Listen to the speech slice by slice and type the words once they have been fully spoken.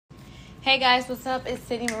Hey guys, what's up? It's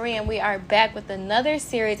Sydney Marie, and we are back with another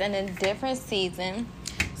series and a different season.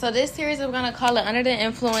 So this series, we're going to call it Under the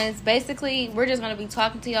Influence. Basically, we're just going to be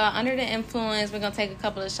talking to y'all under the influence. We're going to take a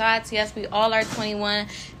couple of shots. Yes, we all are 21.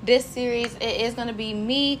 This series, it is going to be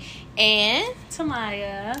me and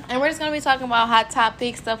Tamia. And we're just going to be talking about hot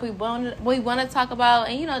topics, stuff we want to talk about,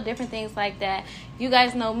 and, different things like that. You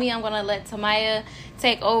guys know me. I'm going to let Tamia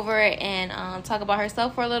take over and talk about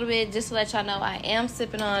herself for a little bit. Just to let y'all know, I am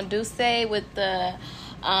sipping on Douce with the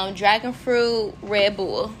Dragon Fruit Red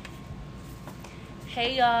Bull.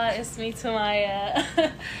 Hey y'all, it's me Tamia.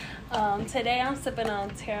 Today I'm sipping on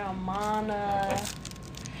Terramana.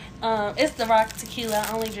 It's the rock tequila.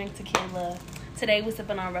 I only drink tequila. Today we're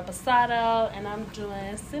sipping on Reposado, and I'm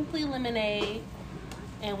doing Simply Lemonade,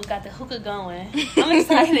 and we got the hookah going. I'm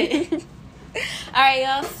excited. All right,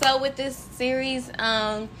 y'all. So with this series,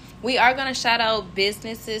 we are going to shout out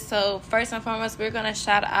businesses. So first and foremost, we're going to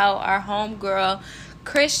shout out our homegirl,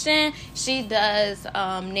 Christian. She does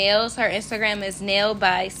nails. Her Instagram is Nail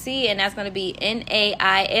by C, and that's going to be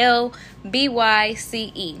NAILBYCE.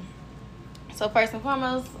 So first and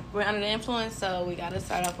foremost, we're under the influence, so we got to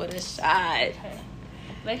start off with a shot. Okay.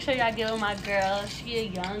 Make sure y'all give my girl. She a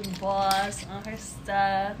young boss on her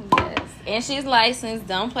stuff. Yes, and she's licensed.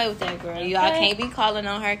 Don't play with that girl. Okay. Y'all can't be calling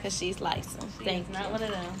on her because she's licensed. She's not one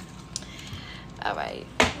of them. All right.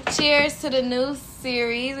 Cheers to the new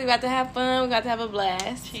series. We got to have fun. We got to have a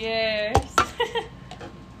blast. Cheers.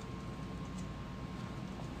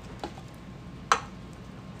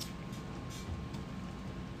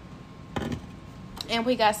 And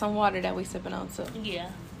we got some water that we sipping on too.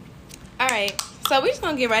 Yeah. All right. So we just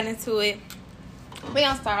going to get right into it. We're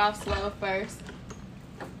going to start off slow first.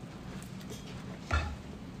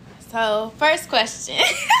 So, first question.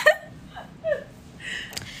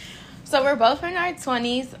 So we're both in our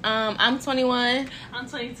 20s. I'm 21. I'm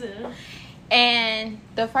 22. And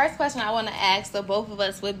the first question I want to ask the both of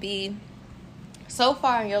us would be, so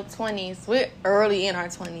far in your 20s, we're early in our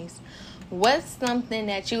 20s, what's something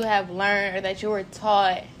that you have learned or that you were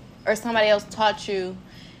taught or somebody else taught you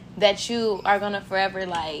that you are going to forever,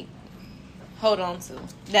 hold on to,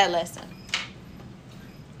 that lesson?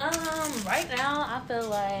 Right now, I feel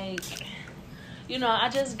like, I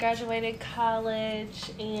just graduated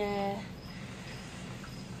college, and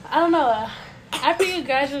I don't know, after you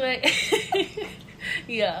graduate,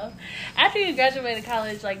 after you graduated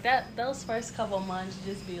college, those first couple months,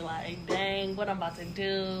 you just be like, dang, what I'm about to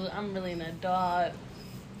do, I'm really an adult,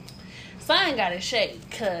 so I ain't got to shake,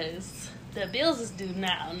 because the bills is due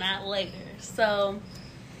now, not later, so,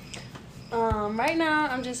 right now,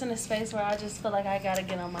 I'm just in a space where I just feel like I got to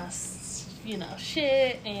get on my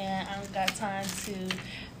shit, and I don't got time to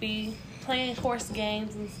be playing horse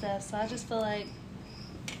games and stuff. So I just feel like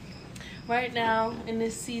right now in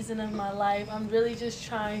this season of my life, I'm really just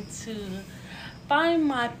trying to find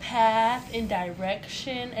my path and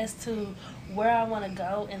direction as to where I want to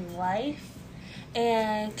go in life,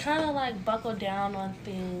 and kind of buckle down on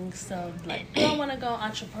things. So do I want to go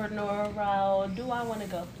entrepreneur route? Do I want to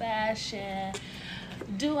go fashion?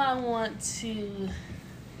 Do I want to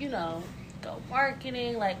go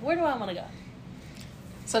marketing? Where do I want to go?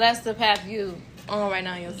 So that's the path you on right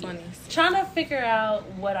now in your 20s. Trying to figure out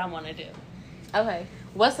what I want to do. Okay.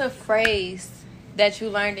 What's a phrase that you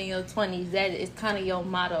learned in your 20s that is kind of your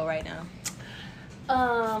motto right now?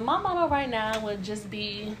 My motto right now would just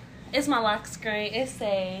be, it's my lock screen. It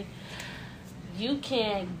say, you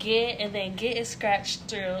can get and then get it scratched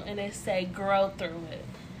through, and it say grow through it.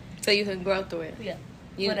 So you can grow through it? Yeah.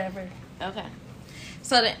 Whatever. Okay.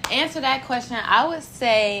 So to answer that question, I would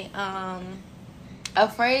say a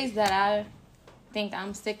phrase that I think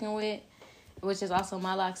I'm sticking with, which is also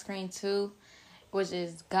my lock screen too, which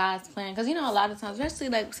is God's plan. Because, a lot of times, especially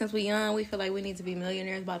since we're young, we feel like we need to be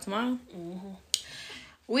millionaires by tomorrow. Mm-hmm.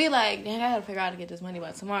 We dang, I got to figure out how to get this money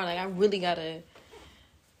by tomorrow. I really got to,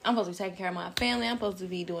 I'm supposed to be taking care of my family. I'm supposed to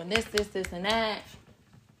be doing this, and that.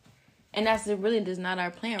 And that's really just not our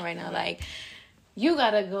plan right now. You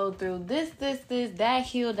gotta go through this, that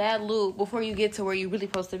hill, that loop before you get to where you're really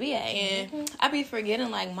supposed to be at. And I be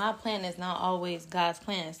forgetting, my plan is not always God's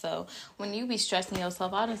plan. So when you be stressing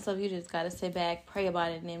yourself out and stuff, you just gotta sit back, pray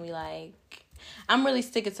about it, and then be like, I'm really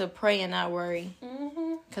sticking to pray and not worry.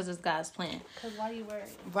 Because it's God's plan. Because why you worry?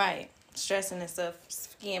 Right. Stressing and stuff,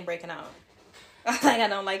 skin breaking out. I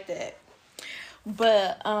don't like that.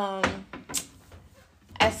 But,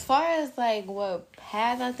 as far as, what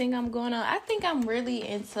path I think I'm going on, I think I'm really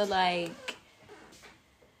into, am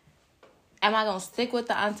I going to stick with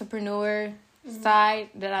the entrepreneur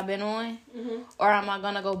side that I've been on? Or am I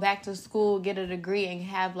going to go back to school, get a degree, and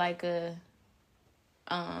have,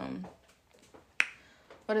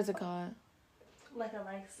 What is it called? Like a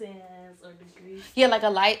license or degree. Yeah, like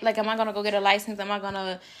like, am I gonna go get a license? Am I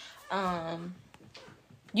gonna,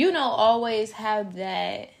 always have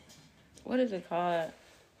that, what is it called?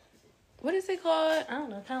 What is it called? I don't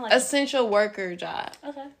know, kind of like essential worker job.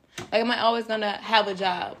 Okay. Like, am I always gonna have a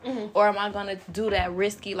job? Mm-hmm. Or am I gonna do that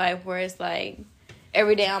risky life where it's like,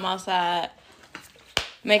 every day I'm outside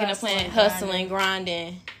making a plan, hustling,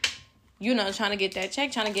 grinding, trying to get that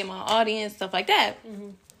check, trying to get my audience, stuff like that.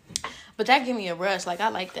 Mm-hmm. But that give me a rush. Like, I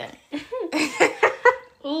like that.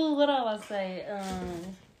 Ooh, what do I say?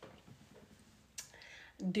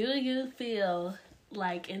 Do you feel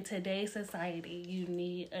like in today's society you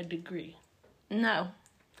need a degree? No.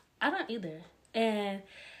 I don't either. And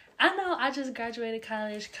I know I just graduated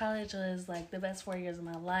college. College was like the best 4 years of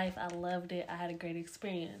my life. I loved it. I had a great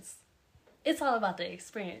experience. It's all about the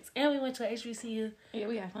experience. And we went to HBCU. Yeah,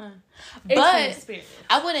 we had fun. It's but an experience.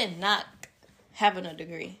 I wouldn't knock having a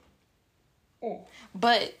degree. Mm.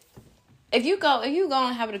 But if you go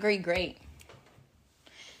and have a degree, great.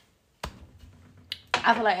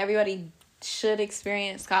 I feel like everybody should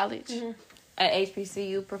experience college. Mm-hmm. At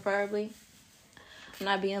HBCU, preferably. I'm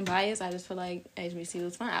not being biased. I just feel like HBCU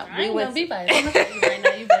was fun. I ain't gonna be biased. I'm gonna tell you right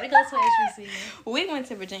now. You better go to HBCU. We went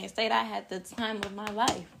to Virginia State. I had the time of my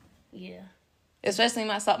life. Yeah. Especially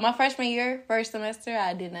my freshman year, first semester,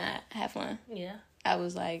 I did not have fun. Yeah. I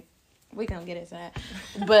was like, we gonna get inside.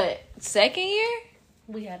 But second year,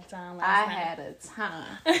 we had a time. I had a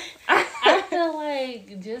time. I feel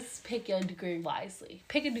like just pick your degree wisely.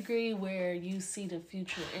 Pick a degree where you see the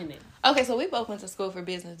future in it. Okay, so we both went to school for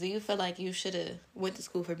business. Do you feel like you should have went to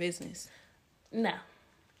school for business? No.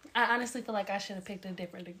 I honestly feel like I should have picked a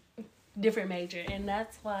different major. And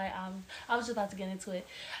that's why I was just about to get into it.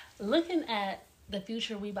 Looking at the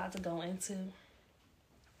future we about to go into,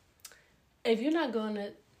 if you're not going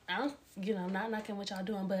to, I'm not knocking what y'all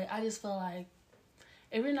doing, but I just feel like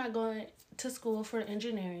if you're not going to school for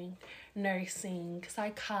engineering, nursing,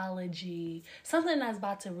 psychology, something that's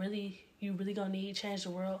about to you really gonna need change the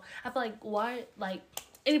world, I feel like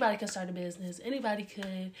anybody can start a business. Anybody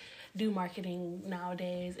could do marketing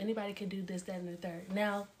nowadays. Anybody could do this, that, and the third.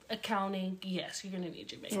 Now, accounting, yes, you're gonna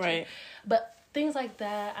need your major. Right. But things like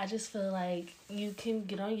that, I just feel like you can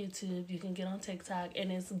get on YouTube, you can get on TikTok,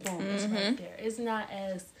 and it's boom, it's right there. It's not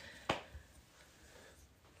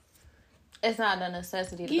a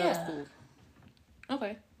necessity to go to school.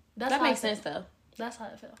 Okay. That makes sense, though. That's how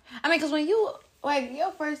I feel. I mean, because when you,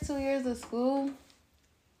 your first 2 years of school,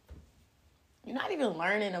 you're not even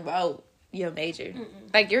learning about your major.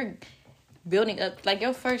 Mm-mm. Like, you're building up,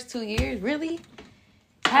 your first 2 years, really?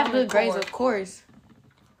 Have good grades, of course.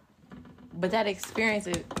 But that experience,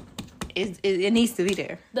 it needs to be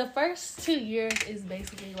there. The first 2 years is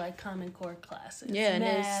basically like Common Core classes. Yeah,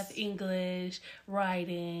 math, English,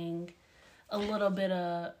 writing, a little bit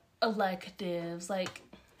of electives. Like,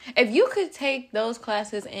 if you could take those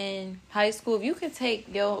classes in high school, if you could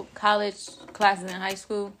take your college classes in high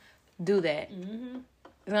school, do that. Mm-hmm.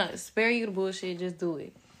 It's gonna spare you the bullshit. Just do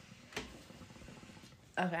it.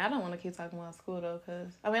 Okay, I don't want to keep talking about school though, cause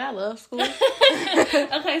I love school.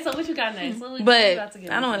 Okay, so what you got next? What but about to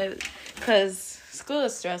get I don't want to, cause school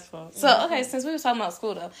is stressful. So okay, since we were talking about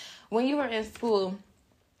school though, when you were in school,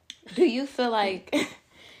 do you feel like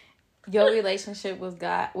your relationship with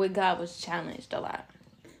God was challenged a lot?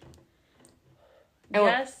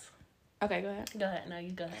 Yes. Okay, go ahead. Go ahead. No,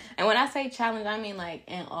 you go ahead. And when I say challenge, I mean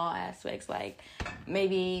in all aspects,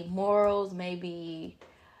 maybe morals, maybe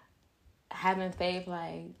having faith,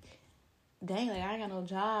 dang, I ain't got no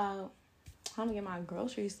job. I'm gonna get my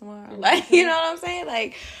groceries tomorrow. You know what I'm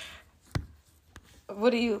saying?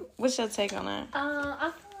 What's your take on that?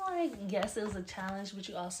 I feel like, yes, it was a challenge, but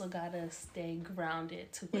you also gotta stay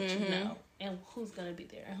grounded to what you know and who's gonna be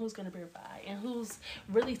there and who's gonna provide and who's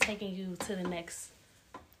really taking you to the next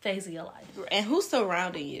phase of your life. And who's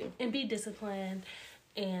surrounding you. And be disciplined.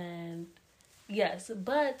 And yes,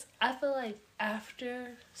 but I feel like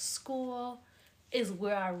after school is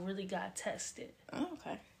where I really got tested. Oh,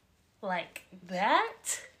 okay. Like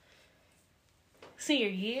that senior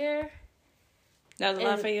year. That was a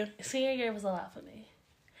lot for you? Senior year was a lot for me.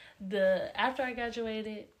 After I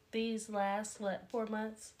graduated, these last 4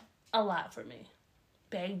 months, a lot for me.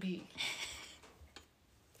 Baby.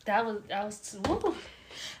 That was woo.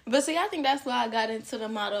 But see, I think that's why I got into the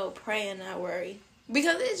motto, pray and not worry.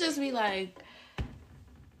 Because it just be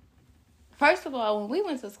first of all, when we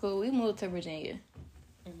went to school, we moved to Virginia.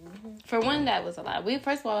 Mm-hmm. For one, that was a lot.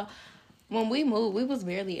 First of all, when we moved, we was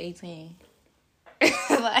barely 18.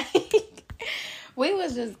 We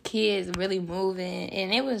was just kids really moving,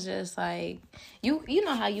 and it was just like you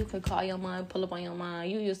know how you could call your mom, pull up on your mom.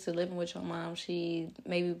 You used to living with your mom. She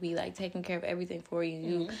maybe be like taking care of everything for you.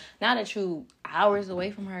 You now that you hours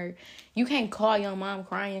away from her, you can't call your mom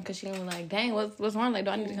crying because she gonna be like, dang, what's wrong? Like,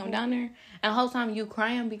 do I need to come down there? And the whole time you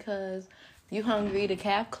crying because you hungry, the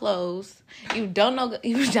calf closed. You don't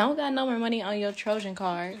got no more money on your Trojan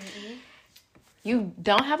card. You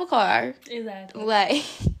don't have a car. Exactly. Like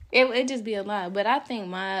it just be a lot. But I think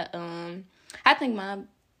my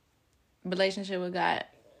relationship with God,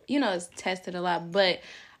 it's tested a lot. But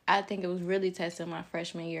I think it was really tested my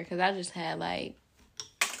freshman year because I just had I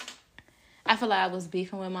feel like I was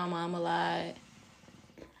beefing with my mom a lot.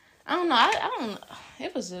 I don't know. I don't.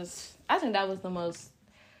 It was just. I think that was the most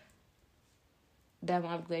that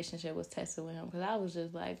my relationship was tested with him because I was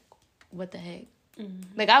just like, what the heck?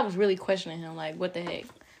 Mm-hmm. Like, I was really questioning him, like, what the heck?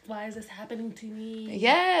 Why is this happening to me?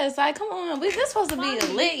 Yes, like, come on. This supposed to be a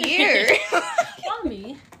lit year. Why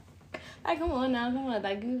me? Like, come on now, come on.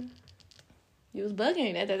 Like, you was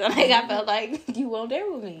bugging at that time. Like, I felt like you weren't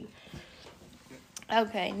there with me.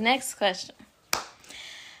 Okay, next question.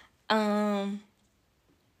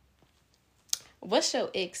 What's your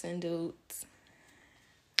ex and dudes?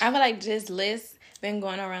 I feel like this list been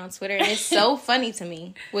going around Twitter, and it's so funny to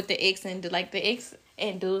me with the ex and the ex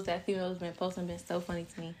and dudes that females been posting been so funny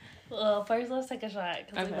to me. Well, first let's take a shot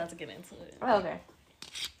because we're about to get into it. Okay.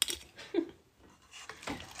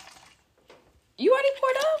 You already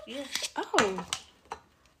poured up? Yeah. Oh.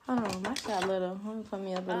 Hold on, my shot little. Let me put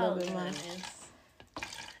me up a little bit more.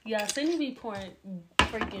 Yeah, Cindy be pouring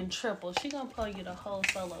freaking triple. She gonna pour you the whole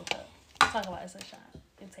solo cup. Talk about it's a shot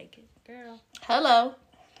and take it, girl. Hello.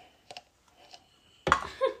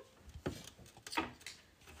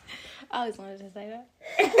 I always wanted to say that.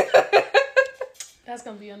 That's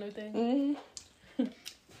gonna be a new thing. Mm-hmm.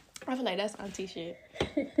 I feel like that's auntie shit.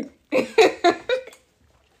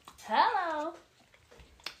 Hello.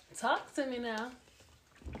 Talk to me now.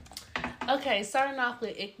 Okay, starting off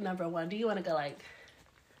with ick number 1. Do you want to go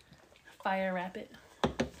fire rapid?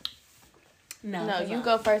 No, you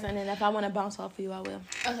go first, and then if I want to bounce off of you, I will.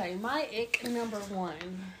 Okay, my ick number 1.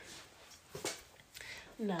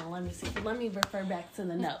 No, let me see. Let me refer back to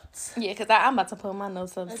the notes. Yeah, because I'm about to put my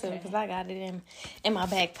notes up too, because I got it in my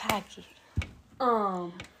back pocket.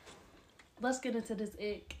 Let's get into this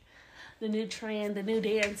ick. The new trend, the new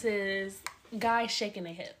dances, guys shaking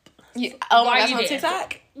their hip. Yeah. Oh, why are you on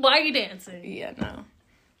TikTok? Why are you dancing? Yeah, no.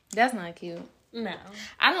 That's not cute. No.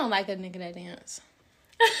 I don't like a nigga that dance.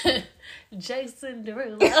 Jason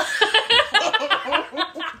Derulo.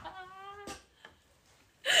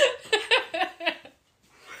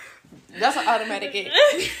 That's an automatic ick.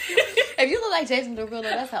 If you look like Jason Derulo,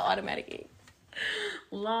 that's an automatic ick.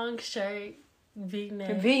 Long shirt,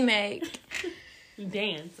 V-neck. V-neck.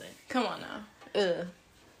 Dancing. Come on now. Ugh.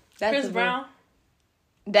 That's Chris Brown?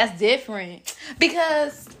 That's different.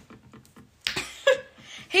 Because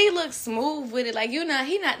he looks smooth with it. Like, he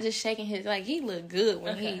not just shaking his, like, he look good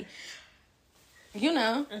when he,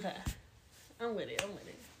 Okay. I'm with it.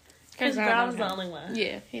 Chris Brown's the only one.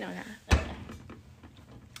 Yeah, he don't have. Okay.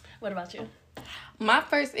 What about you? My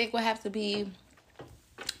first ick would have to be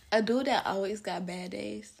a dude that always got bad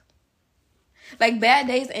days. Like, bad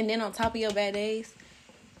days, and then on top of your bad days,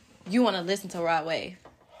 you want to listen to Rod Wave.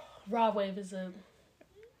 Rod Wave is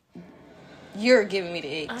You're giving me the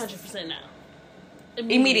icks. 100% now.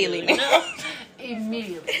 Immediately. No.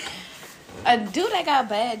 Immediately. A dude that got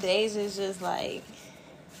bad days is just like,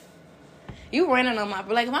 you raining on my,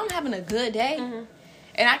 like, if I'm having a good day,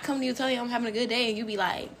 and I come to you tell you I'm having a good day, and you be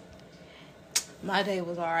like, my day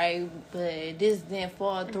was alright, but this didn't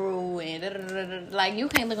fall through, and da-da-da-da-da. Like, you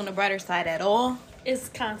can't look on the brighter side at all. It's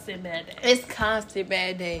constant bad days. It's constant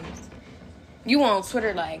bad days. You on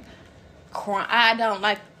Twitter like crying. I don't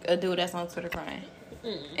like a dude that's on Twitter crying.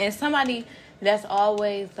 And somebody that's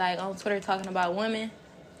always like on Twitter talking about women,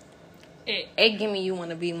 it give me you want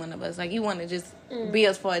to be one of us. Like, you want to just be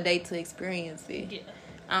us for a day to experience it. Yeah.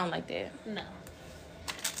 I don't like that. No.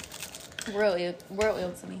 Real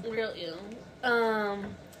ill to me. Real ill.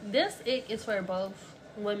 This ick is for both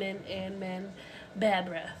women and men. Bad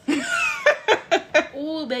breath.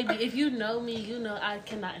 Ooh, baby, if you know me, you know I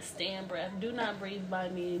cannot stand breath. Do not breathe by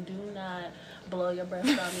me. Do not blow your breath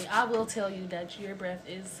by me. I will tell you that your breath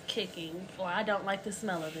is kicking, or I don't like the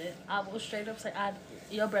smell of it. I will straight up say,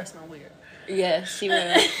 your breath smells weird. Yes, she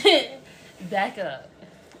will. Back up.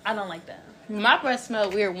 I don't like that. My breath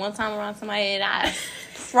smelled weird one time around somebody, and I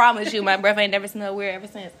promise you, my breath ain't never smelled weird ever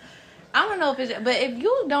since. I don't know if it's, but if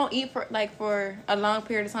you don't eat for a long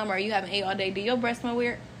period of time, or you haven't ate all day, do your breath smell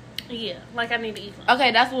weird? Yeah, like I need to eat some.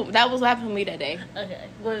 Okay, that was what happened to me that day. Okay.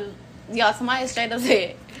 Well, Y'all, somebody straight up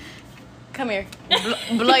said, "Come here,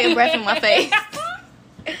 blow your breath in my face."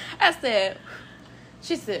 I said,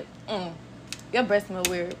 she said, your breath smell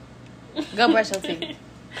weird. Go brush your teeth.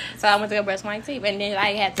 So I went to go brush my teeth, and then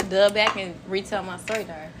I had to dub back and retell my story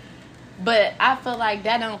to her. But I feel like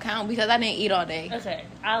that don't count because I didn't eat all day. Okay,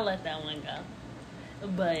 I'll let that one go.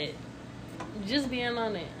 But just being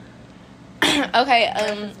on it. Okay,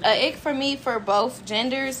 a ick for me for both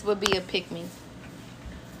genders would be a pick me.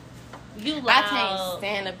 You loud. I can't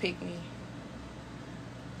stand a pick me.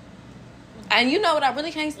 And you know what I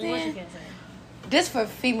really can't stand? What you can't say? This for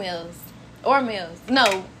females or males.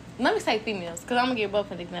 No, let me say females because I'm gonna give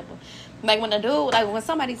both an example. Like when a dude, like when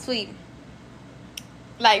somebody tweet,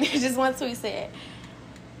 like just one tweet said,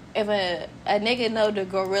 if a nigga know the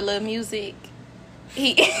gorilla music,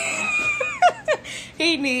 he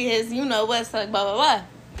he need his you know what's like blah blah blah.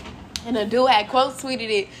 And the dude had quote tweeted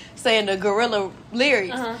it saying the gorilla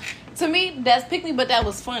lyrics. Uh-huh. To me, that's pick me, but that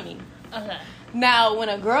was funny. Okay. Now, when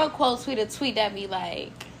a girl quote tweet a tweet that be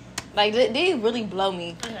like they really blow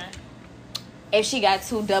me. Okay. If she got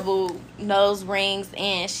 2 double nose rings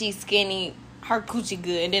and she's skinny, her coochie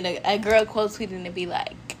good. And then a girl quote tweeting and be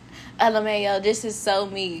like, LMAO, this is so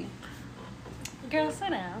me. Girl,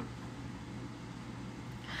 sit down.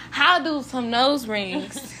 How do some nose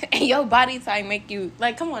rings and your body type make you,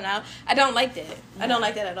 like, come on now. I don't like that. I don't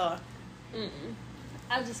like that at all. Mm-mm.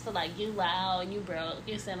 I just feel like you loud, you broke,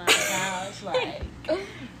 you sitting on the couch, like,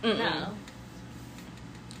 no.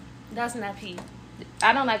 That's not P.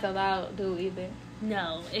 I don't like a loud dude either.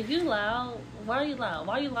 No. If you loud, why are you loud?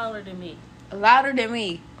 Why are you louder than me? Louder than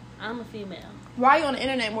me. I'm a female. Why are you on the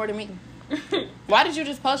internet more than me? Why did you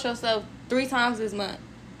just post yourself 3 times this month?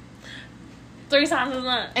 3 times a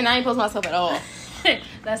month. And I ain't post myself at all.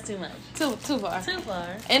 That's too much. Too far. Too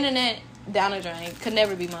far. Internet down the drain. Could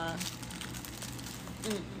never be mine.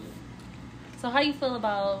 Mm-mm. So how you feel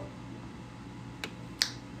about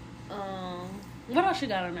what else you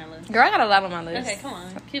got on that list? Girl, I got a lot on my list. Okay, come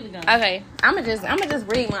on. Keep it going. Okay, I'm gonna just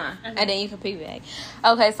read mine, Okay. and then you can piggyback.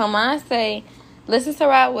 Okay, so mine say, listen to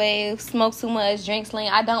right wave, smoke too much, drink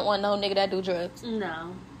lean. I don't want no nigga that do drugs.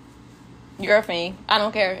 No. You're a fiend. I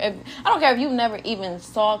don't care. I don't care if you never even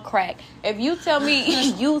saw crack. If you tell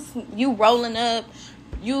me you rolling up,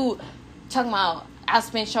 you talking about I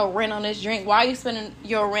spent your rent on this drink. Why are you spending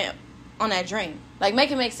your rent on that drink? Like,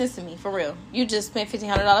 make it make sense to me, for real. You just spent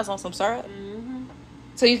 $1,500 on some syrup? Mm-hmm.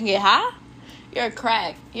 So you can get high? You're a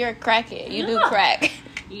crack. You're a crackhead. You do crack.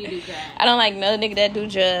 You do crack. I don't like no nigga that do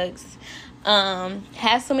drugs.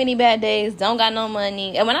 Have so many bad days. Don't got no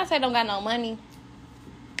money. And when I say don't got no money,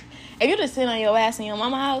 if you just sitting on your ass in your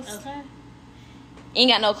mama house, Okay.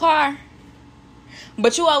 ain't got no car,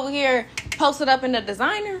 but you over here posted up in the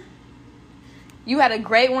designer, you had a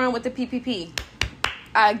great run with the PPP.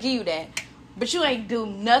 I give you that. But you ain't do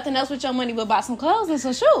nothing else with your money but buy some clothes and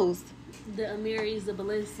some shoes. The Amiris, the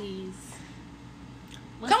Balenci's.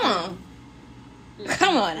 Come on.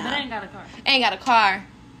 Come on now. But I ain't got a car. Ain't got a car.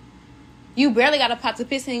 You barely got a pot to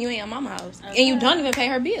piss in. You in your mama house. Okay. And you don't even pay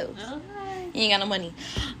her bills. Okay. You ain't got no money.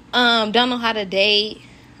 Don't know how to date.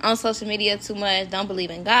 On social media too much. Don't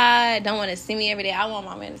believe in God. Don't want to see me every day. I want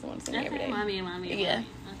my man to want to see me every day. Mommy. Yeah. Okay.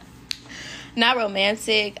 Not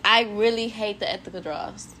romantic. I really hate the ethical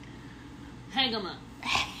draws. Hang them up.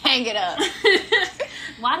 Hang it up.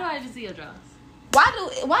 Why do I even see your drawers?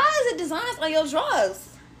 Why is it designs on your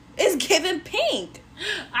drawers? It's giving pink.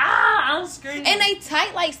 I'm screaming. And they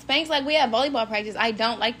tight like Spanx, like we have volleyball practice. I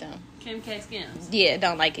don't like them. Kim K Skims. Yeah,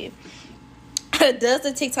 don't like it. Does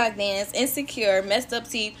the TikTok dance, insecure, messed up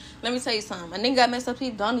teeth. Let me tell you something. A nigga got messed up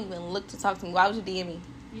teeth, don't even look to talk to me. Why would you DM me?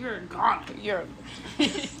 You're a goner. You're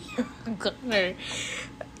a goner.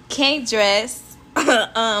 Can't dress.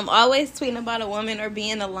 Always tweeting about a woman or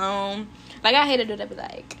being alone. Like, I hate to do that, but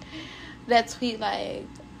like that tweet like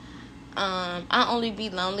I only be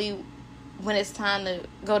lonely when it's time to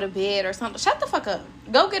go to bed or something. Shut the fuck up.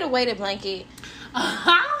 Go get a weighted blanket.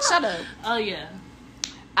 Shut up. Oh yeah.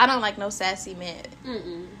 I don't like no sassy men.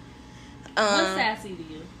 Mm-mm. What's sassy to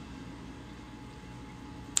you?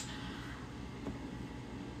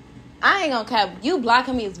 I ain't gonna cap. You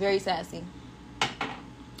blocking me is very sassy.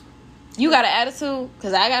 You got an attitude,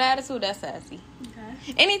 because I got an attitude, that's sassy.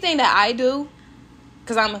 Okay. Anything that I do,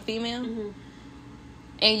 because I'm a female, Mm-hmm.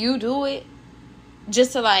 and you do it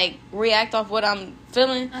just to, like, react off what I'm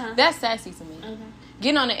feeling, that's sassy to me. Okay.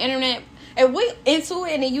 Getting on the internet, if we into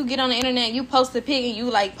it, and then you get on the internet, you post a pic, and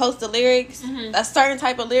you, like, post the lyrics, a certain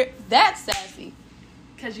type of lyric, that's sassy.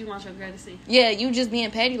 Because you want your girl to see. Yeah, you just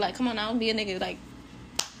being petty, like, come on now, be a nigga, like,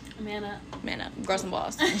 Man up. Man up. Grow some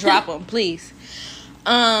balls. Drop them, please.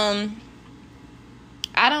 I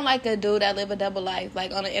don't like a dude that live a double life,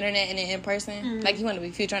 like on the internet and then in person. Mm-hmm. Like, you want to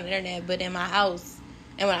be Future on the internet, but in my house,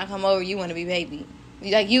 and when I come over, you want to be baby.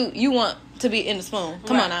 Like, you want to be in the spoon.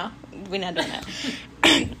 Come on now. We're not doing that.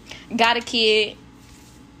 Got a kid.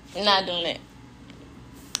 Not doing it.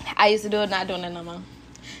 I used to do it, not doing it no more.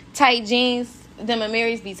 Tight jeans. Them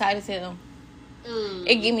Amiris be tight as hell.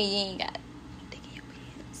 It give me, you ain't got dick in your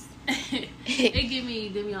pants. It give me,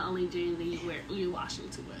 them your only jeans that you wash them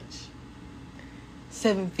too much.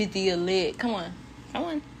 $750 a leg. Come on.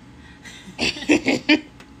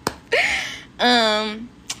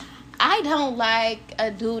 I don't like a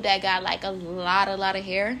dude that got like a lot of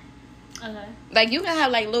hair. Okay. Like, you can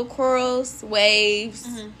have like little curls, waves.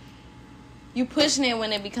 Mm-hmm. You pushing it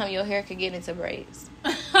when it become your hair could get into braids.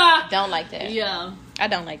 Don't like that. Yeah. I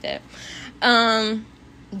don't like that.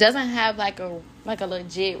 Doesn't have like a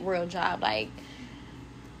legit real job. Like,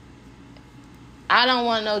 I don't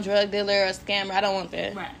want no drug dealer or scammer. I don't want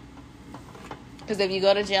that. Right. Because if you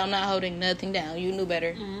go to jail, I'm not holding nothing down. You knew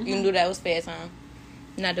better. Mm-hmm. You knew that was fair time.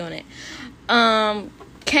 Not doing it.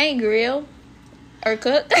 Can't grill or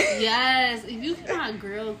cook. Yes. If you cannot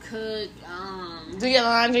grill, cook, do your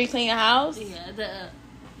laundry, clean your house. Yeah.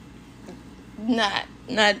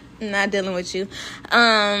 Not dealing with you.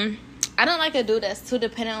 I don't like a dude that's too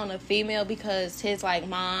dependent on a female because his, like,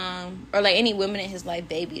 mom or, like, any women in his life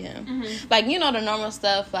baby him. Mm-hmm. Like, you know, the normal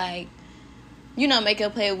stuff, like, you know, make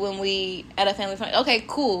up play when we at a family function. Okay,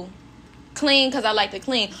 cool. Clean because I like to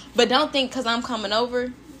clean. But don't think because I'm coming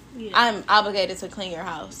over, I'm obligated to clean your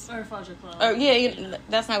house. Or fold your clothes. Or,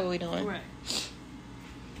 that's not what we're doing. Right.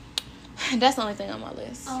 That's the only thing on my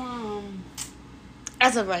list.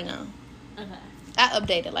 As of right now. Okay. I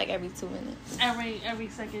update it like every 2 minutes. Every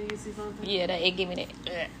second you see something? Yeah, it give me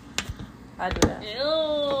that. I do that.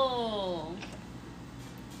 Ew.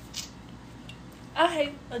 I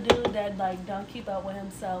hate a dude that, like, don't keep up with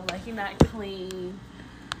himself. Like, he not clean.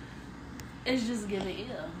 It's just giving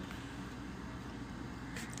ill.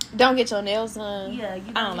 Don't get your nails done. Yeah,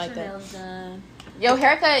 you don't like your nails done. Your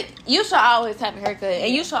haircut, you should always have a haircut.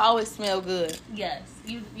 And you should always smell good. Yes.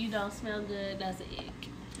 You don't smell good. That's an ick.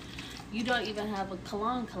 You don't even have a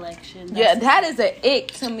cologne collection. That is an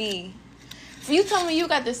ick to me. You telling me you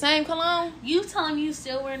got the same cologne? You telling me you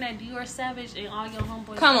still wearing that Dior Savage and all your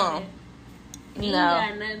homeboys? Come on. You ain't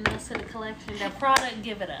got nothing else to the collection. That product,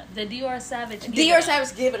 give it up. The Dior Savage, give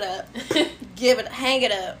it up. Give it, hang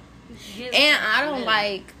it up. I don't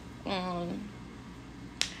like, I'm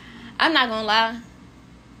not gonna lie.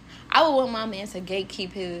 I would want my man to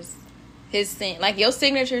gatekeep his scent. Like, your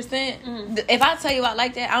signature scent. Mm-hmm. If I tell you I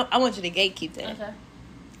like that, I want you to gatekeep that. Okay.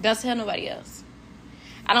 Don't tell nobody else.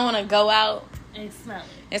 I don't want to go out and smell it.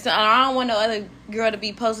 And so I don't want no other girl to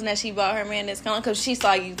be posting that she bought her man this cologne because she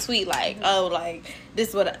saw you tweet like, mm-hmm. Oh, like, this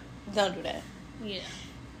is what don't do that. Yeah.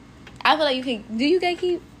 I feel like you can. Do you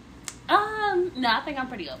gatekeep? No, I think I'm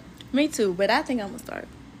pretty open. Me too, but I think I'm gonna start.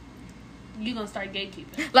 You gonna start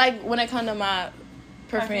gatekeeping? Like, when it comes to my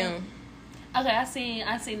perfume. Okay, I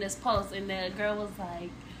seen this post and the girl was like,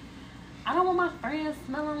 I don't want my friends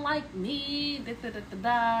smelling like me.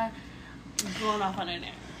 Going off on her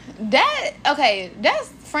there. That's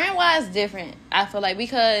friend wise different. I feel like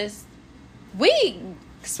because we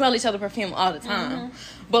smell each other perfume all the time. Mm-hmm.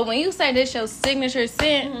 But when you say this your signature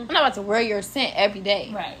scent, mm-hmm. I'm not about to wear your scent every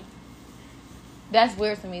day. Right. That's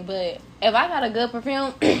weird to me. But if I got a good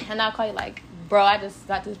perfume and I'll call you like, bro, I just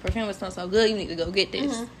got this perfume. It smells so good. You need to go get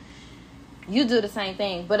this. Mm-hmm. You do the same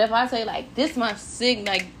thing. But if I say, like, this my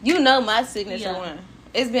like, you know my signature one.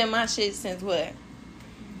 It's been my shit since what?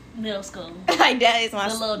 Middle school. Like, that is my...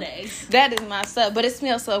 The little days. That is my stuff. But it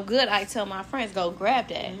smells so good, I tell my friends, go grab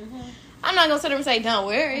that. Mm-hmm. I'm not going to sit there and say, don't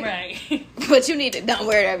wear it. Right. But you need to, don't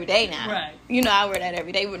wear it every day now. Right. You know I wear that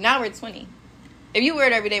every day. Now we're 20. If you wear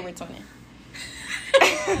it every day, we're 20.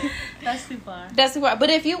 That's too far. That's too far. But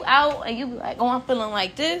if you out and you be like, oh, I'm feeling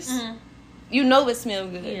like this... Mm-hmm. You know it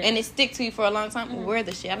smells good. Yeah. And it stick to you for a long time. Mm-hmm. Wear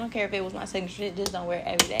the shit. I don't care if it was my signature shit. Just don't wear it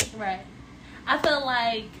every day. Right. I feel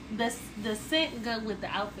like the scent go with the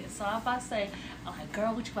outfit. So if I say, okay,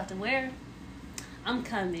 girl, what you about to wear? I'm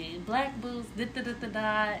coming. Black boots,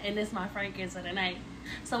 and this my fragrance of the night.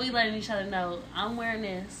 So we letting each other know, I'm wearing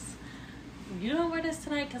this. You don't wear this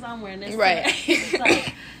tonight because I'm wearing this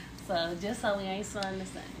tonight. So just so we ain't smelling the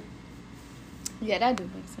same. Yeah, that do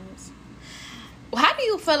make sense. How do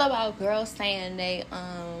you feel about girls saying they,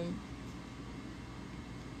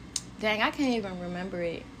 dang, I can't even remember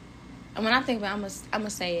it. And when I think about it, I'm gonna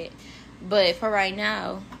say it. But for right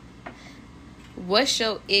now, what's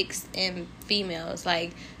your icks in females?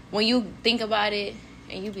 Like, when you think about it,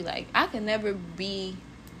 and you be like, I could never be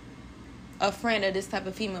a friend of this type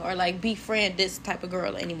of female or like befriend this type of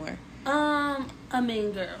girl anymore? A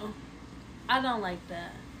mean girl. I don't like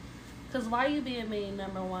that. Cause why you being mean?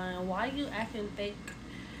 Number one, why you acting fake?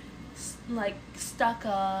 Like stuck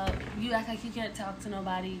up. You act like you can't talk to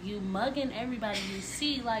nobody. You mugging everybody you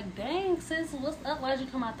see. Like, dang sis, what's up? Why'd you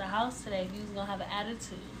come out the house today if you was gonna have an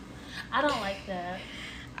attitude? I don't like that.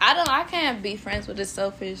 I can't be friends with a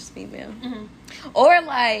selfish female. Mm-hmm. Or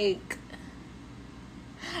like,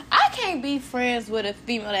 I can't be friends with a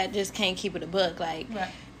female that just can't keep it a buck. Like,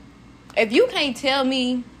 right. If you can't tell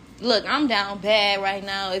me, look, I'm down bad right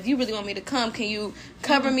now. If you really want me to come, can you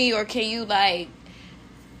cover me, or can you like?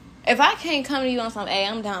 If I can't come to you on something, hey,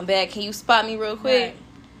 I'm down bad, can you spot me real quick? Right.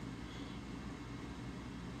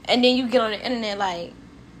 And then you get on the internet like,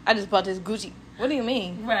 I just bought this Gucci. What do you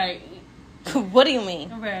mean? Right. What do you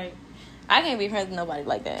mean? Right. I can't be friends with nobody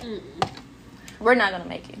like that. Mm-mm. We're not going to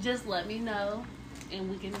make it. Just let me know, and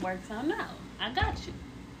we can work something out. I got you.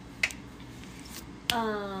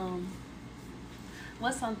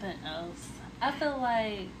 What's something else? I feel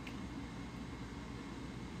like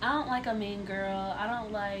I don't like a mean girl. I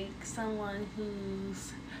don't like someone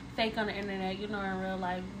who's fake on the internet. You know, in real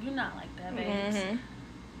life, you're not like that, babes. Mm-hmm.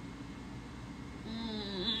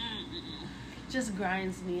 Just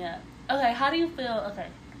grinds me up. Okay, how do you feel? Okay,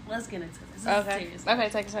 let's get into this. This is serious. Okay,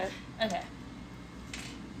 take a shot. Okay.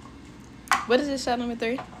 What is this, shot number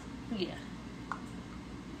 3? Yeah.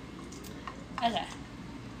 Okay.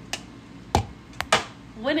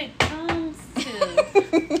 When it comes to...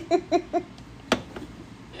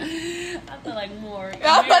 I feel like more...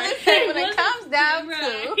 I was about to say, when it comes down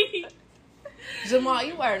right. to... Jamal,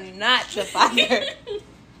 you are not the father.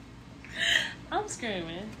 I'm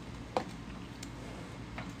screaming.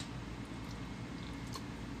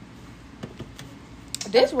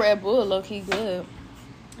 This Red Bull low-key good.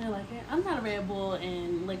 I like it. I'm not a Red Bull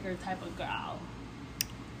and liquor type of girl.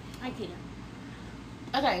 I can't.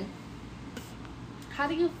 Okay. How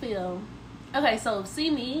do you feel? Okay, so see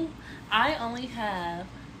me. I only have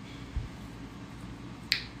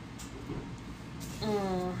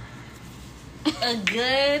a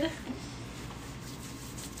good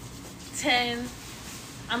 10.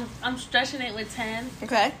 I'm stretching it with 10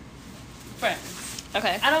 Okay. friends.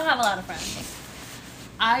 Okay. I don't have a lot of friends.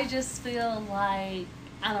 I just feel like,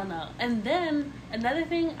 I don't know. And then another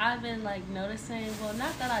thing I've been like noticing, well,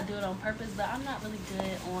 not that I do it on purpose, but I'm not really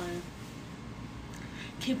good on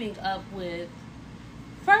keeping up with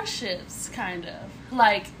friendships, kind of.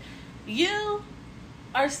 Like, you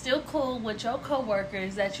are still cool with your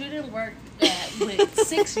coworkers that you didn't work at with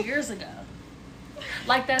 6 years ago.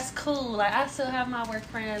 Like, that's cool. Like, I still have my work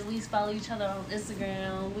friends. We follow each other on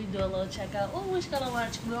Instagram. We do a little checkout. Oh, we should go to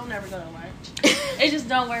lunch. We don't never go to lunch. It just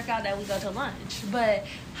don't work out that we go to lunch. But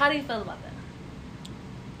how do you feel about that?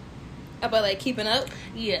 About, like, keeping up?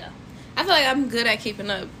 Yeah. I feel like I'm good at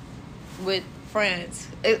keeping up with friends.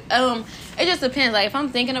 It just depends. Like, if I'm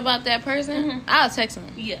thinking about that person, Mm-hmm. I'll text them.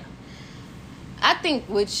 Yeah. I think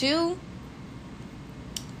with you,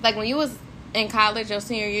 like, when you was in college your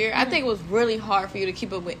senior year, I think it was really hard for you to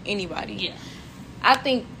keep up with anybody. Yeah. I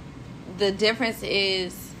think the difference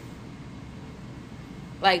is,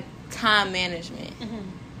 like, time management. Mm-hmm.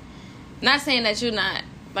 Not saying that you're not,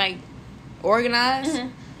 like, organized, Mm-hmm.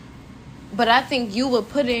 but I think you would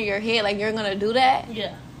put it in your head, like, you're going to do that.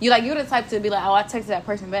 Yeah. You're the type to be like, oh, I texted that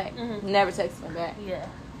person back. Mm-hmm. Never texted them back. Yeah.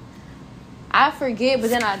 I forget, but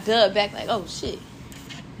then I dub back like, oh, shit.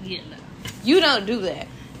 Yeah, no. You don't do that.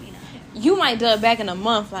 Yeah. You might dub back in a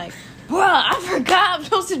month like, bruh, I forgot I'm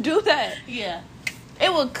supposed to do that. Yeah.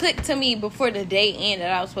 It will click to me before the day end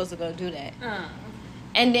that I was supposed to go do that.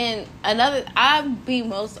 And then I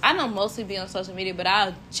don't mostly be on social media, but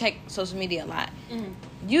I'll check social media a lot. Mm-hmm.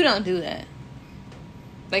 You don't do that.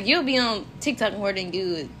 Like, you'll be on TikTok more than you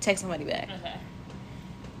would text somebody back. Okay.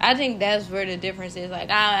 I think that's where the difference is. Like,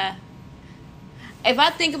 if I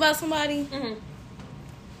think about somebody, Mm-hmm.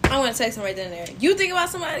 I want to text them right then and there. You think about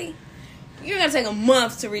somebody, you're gonna take a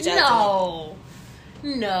month to reach out to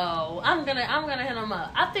them. No, I'm gonna hit them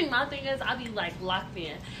up. I think my thing is I be like locked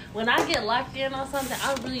in. When I get locked in on something,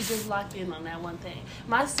 I really just locked in on that one thing.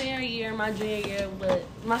 My senior year, my junior year, but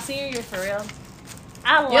my senior year for real,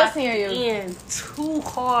 I locked in too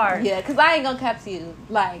hard. Yeah, because I ain't gonna cap to you.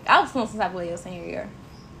 Like, I was feeling some type of way your senior year,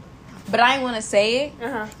 but I ain't want to say it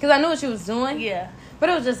because I knew what you was doing. Yeah, but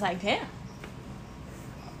it was just like, damn.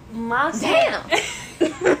 Damn.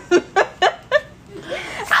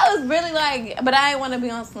 I was really like, but I didn't want to be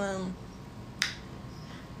on some,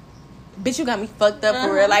 bitch, you got me fucked up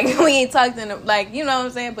for real. Like, we ain't talking, like, you know what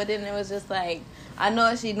I'm saying? But then it was just like, I know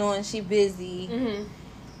what she doing. She busy. Mm-hmm.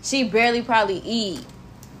 she barely probably eat.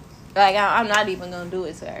 Like, I'm not even gonna do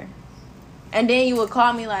it to her. And then you would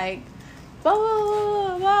call me like, blah, blah,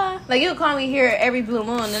 blah, blah. Like, you would call me here every blue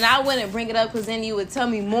moon, and I wouldn't bring it up because then you would tell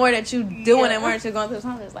me more that you doing and weren't you going through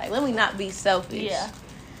something. It's like, let me not be selfish. Yeah.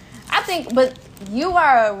 I think, but you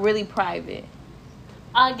are really private.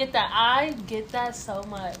 I get that so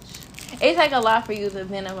much. It take a lot for you to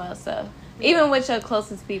vent about stuff. Yeah. Even with your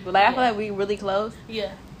closest people. Like, I feel like we really close.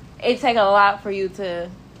 Yeah. It take a lot for you to,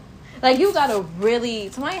 like, you gotta really,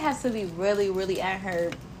 somebody has to be really, really at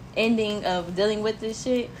her ending of dealing with this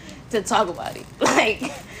shit to talk about it.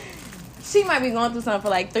 Like, she might be going through something for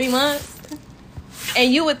like 3 months,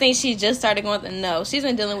 and you would think she just started going through. No, she's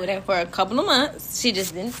been dealing with it for a couple of months. She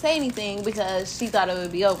just didn't say anything because she thought it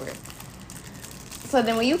would be over. So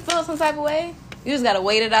then when you feel some type of way, you just gotta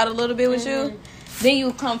wait it out a little bit with you. Then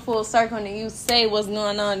you come full circle and you say what's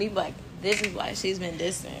going on, and you be like, this is why she's been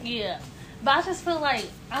distant. Yeah. But I just feel like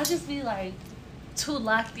I just be like too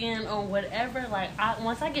locked in on whatever. Like,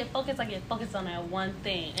 once I get focused on that one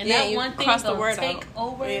thing, and that one thing gonna take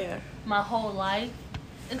over my whole life.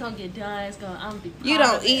 It's gonna get done. I'm gonna be. You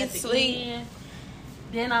don't eat, sleep.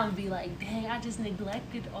 Then I'm gonna be like, dang, I just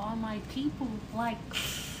neglected all my people. Like,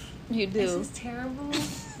 you do. This is terrible.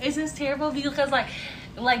 It's just terrible because like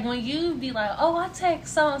when you be like, oh, I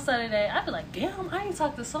text so and so today, I be like, damn, I ain't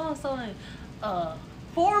talked to so and so in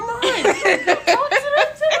 4 months. Talk to them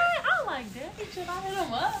today. I'm like, dang, should I hit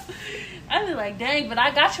them up? I be like, dang, but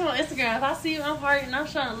I got you on Instagram. If I see you, I'm hearting, I'm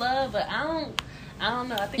showing love, but I don't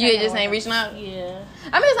know. I think you just ain't reaching out. Yeah.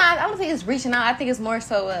 I mean, I don't think it's reaching out. I think it's more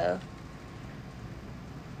so.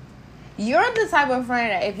 You're the type of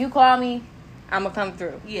friend that if you call me, I'm gonna come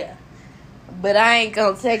through. Yeah. But I ain't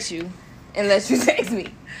gonna text you unless you text me.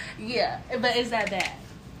 Yeah, but is that bad?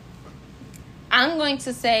 I'm going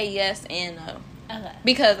to say yes and no. Okay.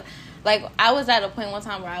 Because, like, I was at a point one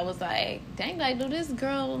time where I was like, dang, like, do this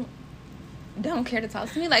girl don't care to talk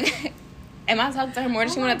to me? Like, am I talking to her more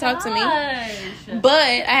than she want to talk to me? But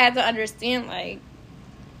I had to understand, like,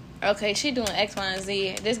 okay, she doing X, Y, and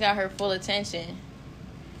Z. This got her full attention.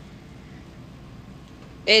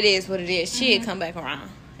 It is what it is. She'd come back around.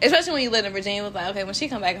 Especially when you live in Virginia. It was like, okay, when she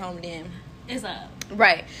come back home, then it's up.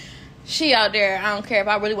 Right. She out there. I don't care if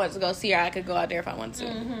I really wanted to go see her. I could go out there if I wanted to.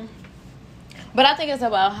 Mm-hmm. But I think it's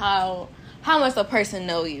about how much a person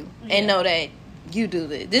know you and know that you do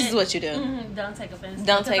this. This is what you do. Mm-hmm. Don't take offense.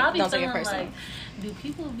 Don't take it personal. Like, do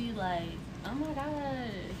people be like, oh my gosh,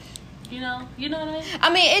 you know what I mean?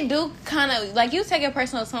 I mean, it do kind of like you take it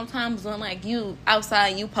personal sometimes when like you outside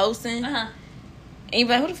and you posting, and you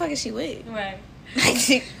be like, who the fuck is she with? Right.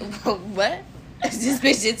 Like, what? This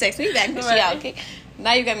bitch did text me back, but she out. Okay.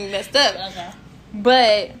 Now you got me messed up. Okay.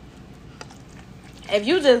 But if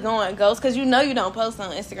you just going ghost, because you know you don't post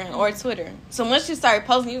on Instagram or Twitter. So once you start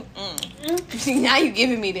posting, now you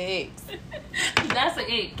giving me the X. That's an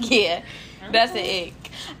ick. Yeah, that's an ick.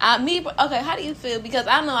 Okay, how do you feel? Because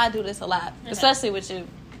I know I do this a lot, especially with you.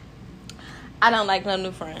 I don't like no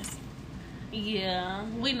new friends. Yeah,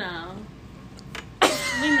 we know.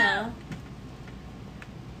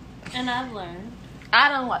 And I've learned.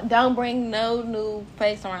 I don't bring no new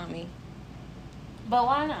face around me. But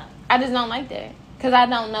why not? I just don't like that. Because I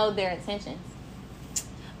don't know their intentions.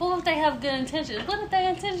 But what if they have good intentions? What if their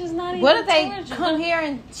intentions not even What if they come here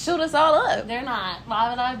and shoot us all up? They're not. Why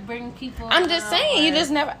would I bring people? I'm just saying, you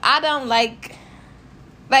just never... I don't like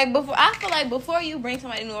before... I feel like before you bring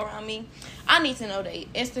somebody new around me, I need to know their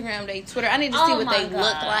Instagram, their Twitter. I need to see what they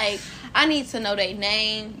look like. I need to know their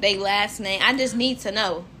name, their last name. I just need to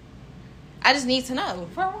know.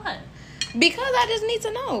 For what? Because I just need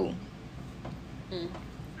to know.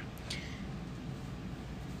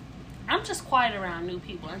 I'm just quiet around new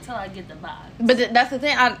people until I get the vibe. But that's the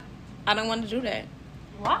thing. I don't want to do that.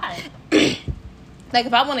 Why? Like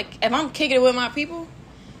if I'm kicking it with my people,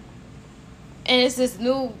 and it's this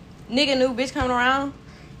new bitch coming around.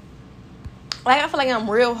 Like I feel like I'm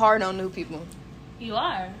real hard on new people. You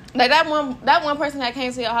are. Like that one person that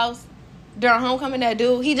came to your house during homecoming. That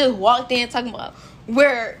dude, he just walked in talking about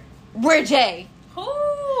where Jay. Who?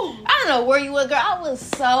 I don't know where you was, girl. I was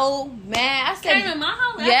so mad. I said, came in my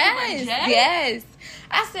house. Yes.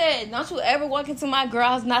 I said, don't you ever walk into my girl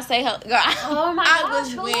house and not say hello, girl. Oh my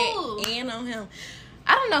gosh, went in on him.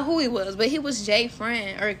 I don't know who he was, but he was Jay's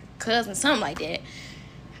friend or cousin, something like that.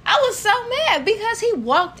 I was so mad because he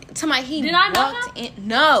walked to my. Did I know him?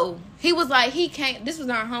 No, he was like he came. This was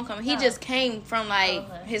during homecoming. He just came from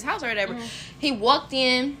like his house or whatever. Mm-hmm. He walked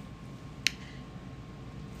in.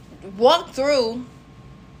 Walked through,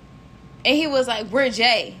 and he was like, "We're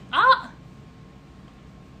Jay." Ah.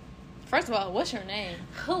 First of all, what's your name?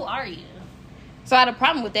 Who are you? So I had a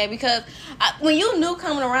problem with that because when you new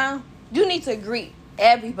coming around, you need to greet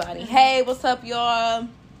everybody. Hey, what's up, y'all?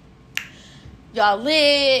 Y'all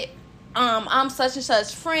lit. I'm such and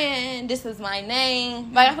such friend. This is my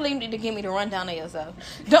name. Like, I feel like you need to give me the rundown of yourself.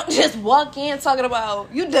 Don't just walk in talking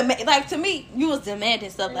about you. Like, to me, you was demanding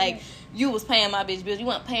stuff. Like, you was paying my bitch bills. You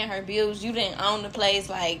weren't paying her bills. You didn't own the place.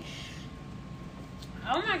 Like,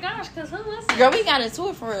 oh my gosh, because who listens? Girl, we got into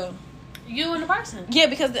it for real. You and the person? Yeah,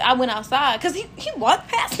 because I went outside. Because he walked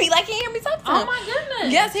past me like he hear me talk to him. Oh my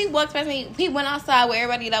goodness. Yes, he walked past me. He went outside with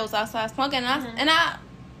everybody that was outside smoking. And I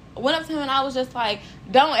went up to him and I was just like,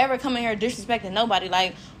 don't ever come in here disrespecting nobody.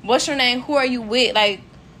 Like, what's your name? Who are you with? Like,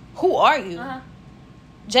 who are you?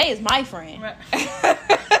 Jay is my friend. Right.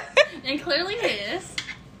 And clearly is.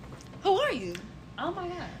 Who are you? Oh my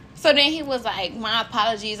God. So then he was like, my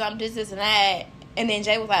apologies, I'm this, and that. And then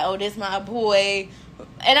Jay was like, oh, this my boy.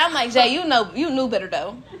 And I'm like, Jay, you knew better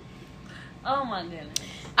though. Oh my goodness.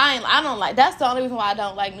 I don't like, that's the only reason why I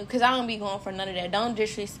don't like new, because I don't be going for none of that. Don't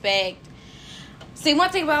disrespect. See, one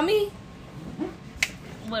thing about me,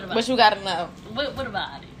 what about but you gotta know. What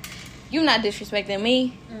about it? You not disrespecting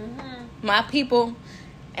me, my people,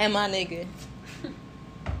 and my nigga.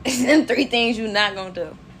 It's them 3 things you not gonna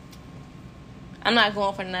do. I'm not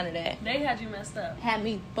going for none of that. They had you messed up. Had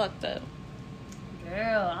me fucked up.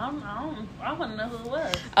 Girl, I want to know who it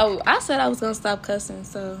was. Oh, I said I was gonna stop cussing,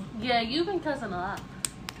 so. Yeah, you've been cussing a lot.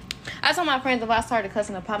 I told my friends if I started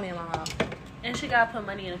cussing, to pop me in my mouth. And she gotta put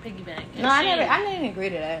money in a piggy bank. And no, I didn't agree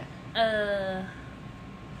to that.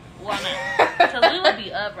 Why not? Because we would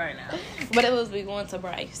be up right now. But it was be going to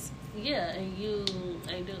Bryce. Yeah, and you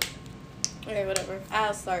ain't do it. Okay, whatever.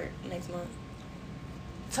 I'll start next month.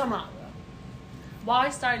 Tomorrow. Why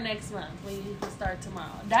start next month when you can start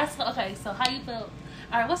tomorrow? That's okay. So how you feel?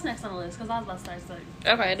 All right, what's next on the list? Because I was about to start studying.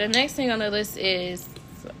 Okay, the next thing on the list is,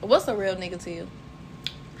 what's a real nigga to you?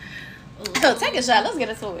 Ooh. So take a shot. Let's get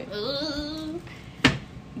into it. Ooh.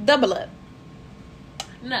 Double up.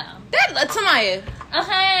 No. That Tamia.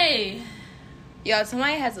 Okay. Y'all,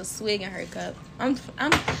 Tamia has a swig in her cup. I'm.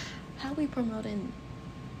 How we promoting?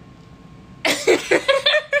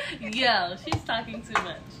 Yo, she's talking too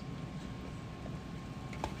much.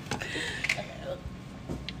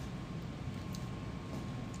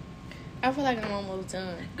 I feel like I'm almost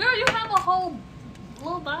done. Girl, you have a whole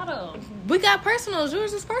little bottle. We got personals.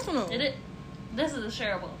 Yours is personal. This is a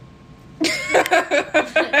shareable.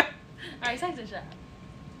 Alright, take the shot.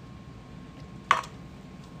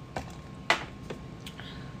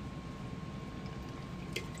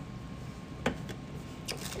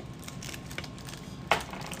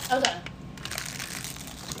 Okay.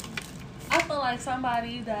 I feel like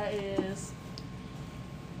somebody that is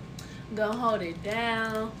gonna hold it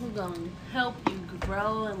down, who gonna help you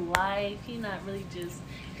grow in life. He not really just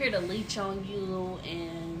here to leech on you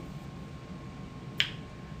and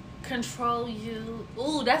control you.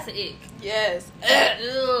 Ooh, that's an ick. Yes.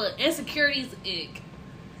 Ugh, insecurity's ick.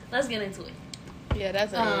 Let's get into it. Yeah,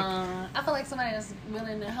 that's an ick. I feel like somebody that's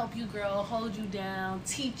willing to help you grow, hold you down,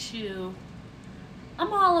 teach you.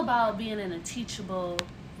 I'm all about being in a teachable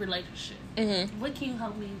relationship. What can you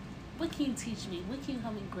help me? What can you teach me? What can you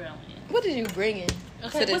help me grow in? What did you bring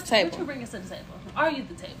to this table? What you bringing to the table? Are you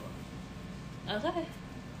the table? Okay.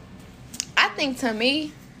 I think to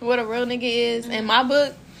me, what a real nigga is, in my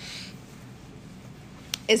book,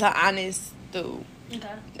 is an honest dude. Okay.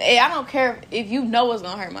 Hey, I don't care if you know what's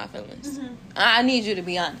gonna hurt my feelings. I need you to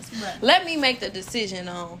be honest. Right. Let me make the decision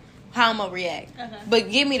on how I'm gonna react. Okay. But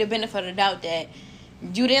give me the benefit of the doubt that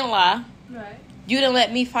you didn't lie. Right. You didn't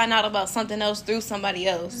let me find out about something else through somebody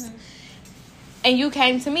else. And you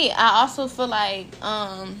came to me. I also feel like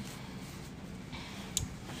a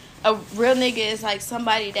real nigga is like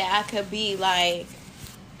somebody that I could be like,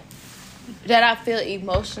 that I feel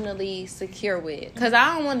emotionally secure with. Because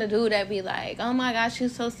I don't want to do that be like, oh my gosh, you're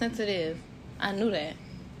so sensitive. I knew that.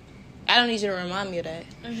 I don't need you to remind me of that.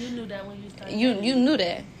 And you knew that when you started. You knew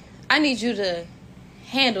that. I need you to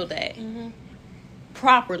handle that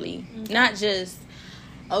properly. Not just,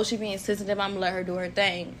 oh, she being sensitive, I'm going to let her do her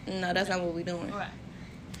thing. No, that's not what we doing. Right.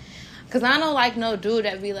 Because I don't like no dude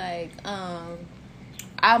that be like,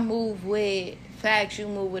 I move with facts, you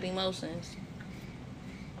move with emotions.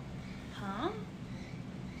 Huh?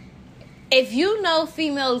 If you know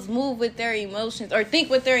females move with their emotions, or think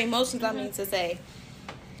with their emotions, I mean to say,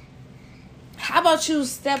 how about you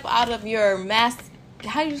step out of your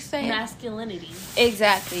how you say masculinity?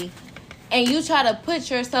 Exactly. And you try to put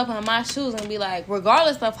yourself in my shoes and be like,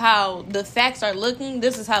 regardless of how the facts are looking,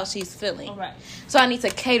 this is how she's feeling. All right. So I need to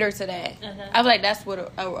cater to that. Uh-huh. I feel like that's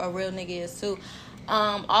what a real nigga is too.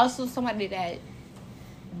 Also somebody that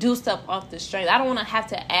do stuff off the strength. I don't want to have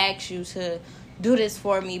to ask you to do this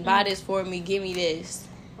for me, buy this for me, give me this.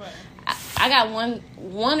 Right. I got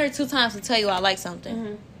one or two times to tell you I like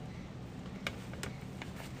something.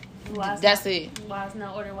 That's it. Why is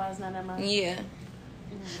not order? Why is not that much? Yeah.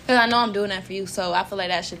 Because I know I'm doing that for you, so I feel like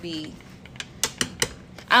that should be...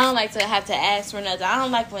 I don't like to have to ask for nothing.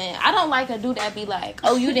 I don't like a dude that be like,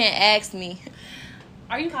 oh, you didn't ask me.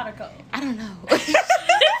 Are you hot or cold? I don't know.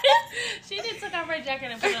 She did took off her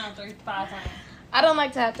jacket and put it on 3-5 times. I don't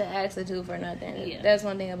like to have to ask a dude for nothing. Yeah. That's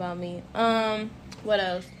one thing about me. What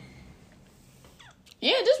else?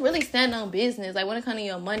 Yeah, just really stand on business. Like, when it comes to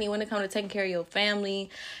your money, when it comes to taking care of your family.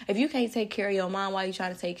 If you can't take care of your mom, why you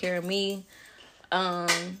trying to take care of me?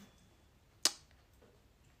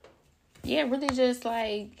 Yeah, really just,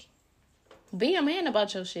 like, be a man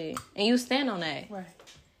about your shit. And you stand on that. Right.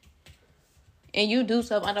 And you do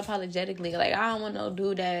stuff unapologetically. Like, I don't want no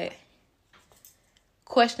dude that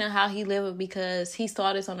question how he live because he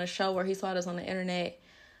saw this on a show or he saw this on the internet.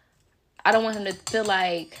 I don't want him to feel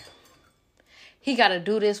like he got to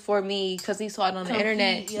do this for me because he saw it on the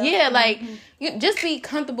internet. Yep. Yeah, like, you just be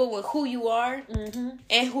comfortable with who you are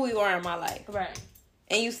and who you are in my life. Right.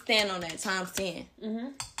 And you stand on that times 10.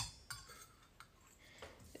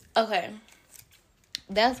 Okay.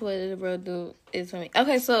 That's what the real dude is for me.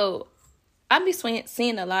 Okay, so I be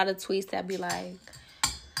seeing a lot of tweets that be like,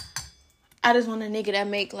 I just want a nigga that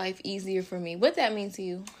make life easier for me. What that mean to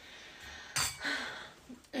you?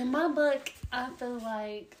 In my book, I feel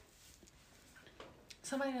like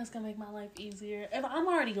somebody else can make my life easier. If I'm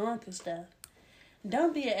already going through stuff,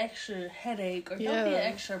 don't be an extra headache or don't be an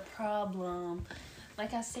extra problem.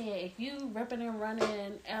 Like I said, if you ripping and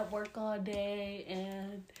running at work all day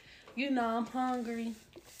and you know I'm hungry,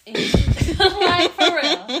 and you, like for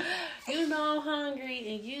real, you know I'm hungry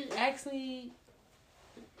and you ask me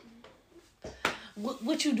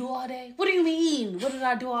what you do all day? What do you mean? What did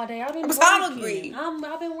I do all day? I've been working. Hungry.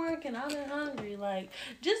 I've been working. I've been hungry. Like,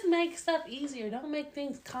 just make stuff easier. Don't make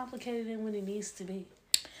things complicated than when it needs to be.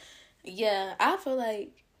 Yeah, I feel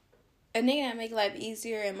like a nigga that make life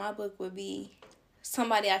easier in my book would be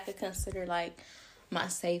somebody I could consider like my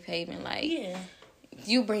safe haven. Like,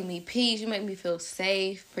 you bring me peace. You make me feel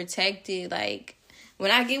safe, protected. Like,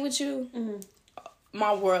 when I get with you,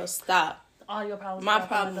 my world stops. All your problems. My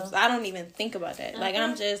problems. I don't even think about that. Like,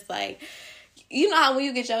 I'm just like, you know how when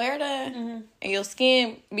you get your hair done and your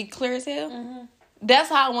skin be clear as hell? That's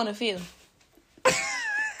how I want to feel.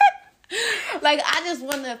 Like, I just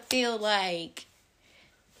want to feel like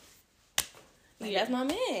that's my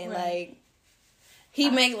man. Right. Like, he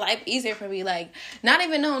make life easier for me. Like, not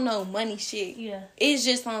even on no money shit. Yeah. It's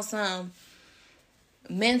just on some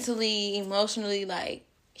mentally, emotionally, like,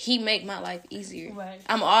 he make my life easier. Right.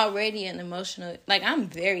 I'm already an emotional... Like, I'm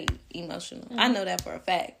very emotional. I know that for a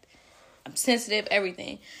fact. I'm sensitive,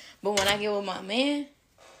 everything. But when I get with my man,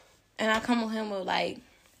 and I come with him with, like,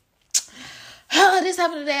 oh, this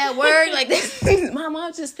happened today at work. Like, this, my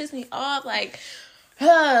mom just pissed me off. Like,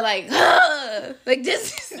 like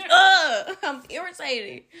this is... I'm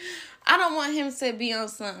irritated. I don't want him to be on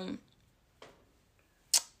something...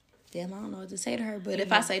 Damn, I don't know what to say to her. But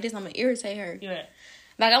if I say this, I'm going to irritate her. Yeah.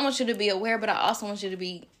 Like, I want you to be aware, but I also want you to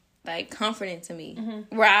be, like, comforting to me.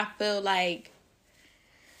 Where I feel like,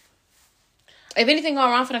 if anything go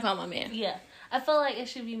wrong, I'm finna call my man. Yeah. I feel like it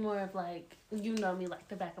should be more of, like, you know me like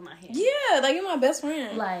the back of my hand. Yeah, like, you're my best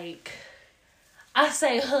friend. Like, I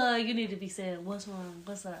say, you need to be saying, what's wrong?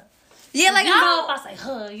 What's up? Yeah, like, you know, if I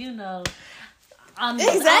say, you know...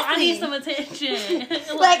 Exactly. I need some attention.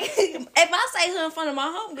 Like, if I say in front of my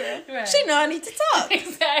homegirl, right, she know I need to talk.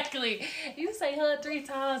 Exactly. You say 3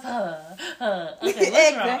 times, Okay,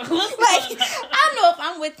 what's wrong? Like, I know if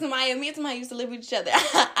I'm with somebody, me and somebody used to live with each other.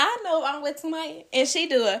 I know if I'm with somebody, and she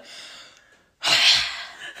do it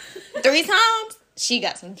 3 times, she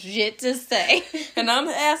got some shit to say. And I'm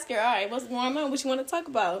going to ask her, all right, what's going on? What you want to talk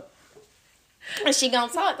about? And she going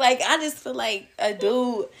to talk. Like, I just feel like a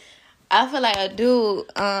dude...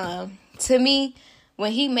 to me,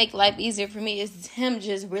 when he make life easier for me, it's him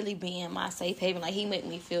just really being my safe haven. Like, he make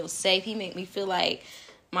me feel safe. He make me feel like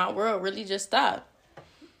my world really just stopped.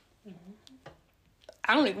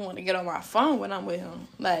 I don't even want to get on my phone when I'm with him.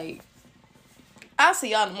 Like, I'll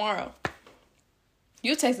see y'all tomorrow.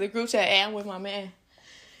 You text the group chat, hey, I'm with my man.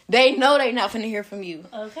 They know they not finna hear from you.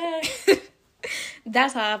 Okay.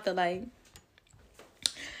 That's how I feel like.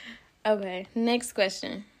 Okay, next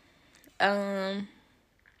question.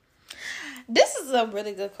 This is a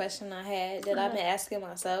really good question I had that I've been asking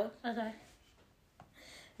myself. Okay.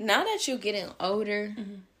 Now that you're getting older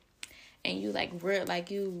and you like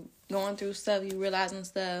you going through stuff, you realizing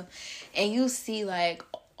stuff, and you see like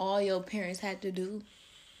all your parents had to do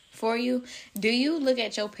for you? Do you look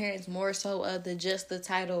at your parents more so of just the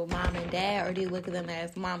title mom and dad, or do you look at them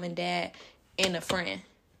as mom and dad and a friend?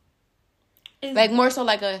 Like more so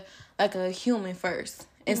like a human first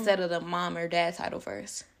instead of the mom or dad title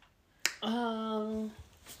first.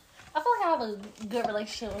 I feel like I have a good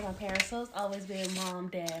relationship with my parents, so it's always been mom,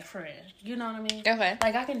 dad, friend. You know what I mean? Okay.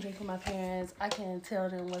 Like, I can drink with my parents. I can tell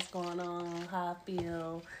them what's going on, how I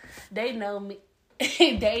feel. They know me.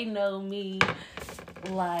 They know me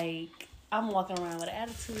like I'm walking around with an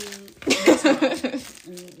attitude. What's wrong?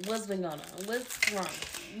 What's been going on? What's wrong?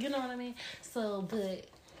 You know what I mean? So, but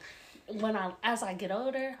as I get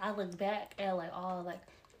older, I look back at like all like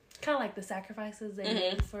kind of like the sacrifices they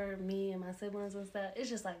made for me and my siblings and stuff. It's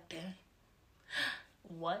just like, damn,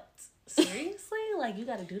 what? Seriously? Like, you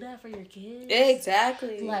got to do that for your kids?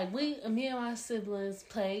 Exactly. Like, me and my siblings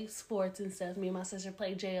play sports and stuff. Me and my sister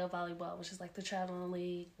play JL volleyball, which is like the traveling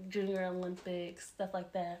league, junior Olympics, stuff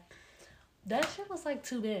like that. That shit was like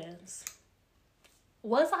 2 bands.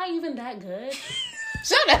 Was I even that good?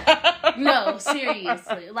 Shut up. No,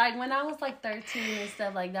 seriously. Like, when I was like 13 and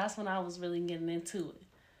stuff, like, that's when I was really getting into it.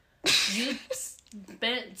 You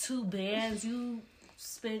spent 2 bands. You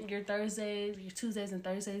spent your Tuesdays and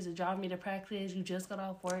Thursdays to drive me to practice. You just got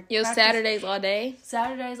off work. Your practice. Saturdays all day?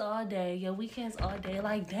 Saturdays all day. Your weekends all day.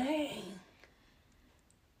 Like, dang.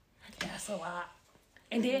 That's a lot.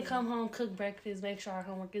 And then come home, cook breakfast, make sure our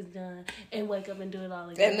homework is done, and wake up and do it all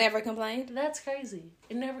again. And never complained? That's crazy.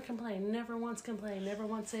 It never complained. Never once complained. Never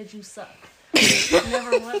once said you suck.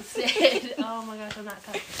 Never once said, oh my gosh, I'm not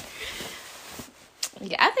coming.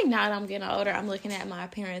 Yeah, I think now that I'm getting older, I'm looking at my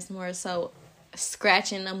parents more so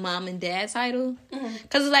scratching the mom and dad title.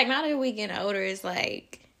 Because it's like, now that we getting older, it's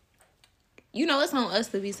like, you know, it's on us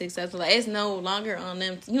to be successful. Like, it's no longer on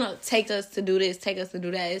them, you know, take us to do this, take us to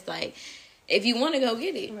do that. It's like, if you want to go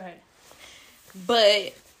get it. Right.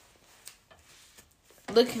 But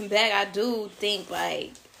looking back, I do think,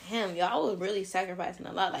 like, y'all was really sacrificing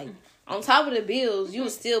a lot. Like, on top of the bills, you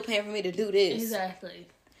was still paying for me to do this. Exactly.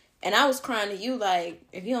 And I was crying to you, like,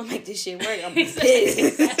 if you don't make this shit work, I'm pissed.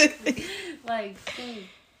 Exactly. Like,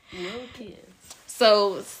 little kids.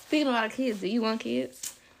 So, speaking about kids, do you want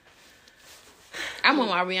kids? I'm on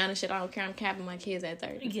my Rihanna shit. I don't care. I'm capping my kids at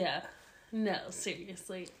 30. Yeah. No,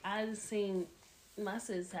 seriously. I seen my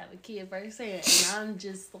sis have a kid firsthand, and I'm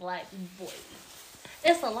just like, boy,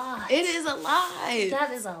 it's a lot. It is a lot.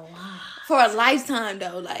 That is a lot. For a lifetime,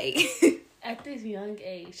 though, like... At this young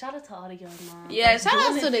age, shout out to all the young moms. Yeah, like, shout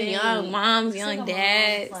out to the thing. young moms, young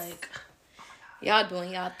dads. Moms, like, y'all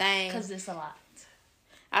doing y'all thing. Because it's a lot.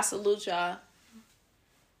 I salute y'all.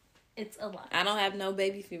 It's a lot. I don't have no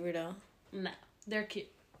baby fever, though. No, they're cute.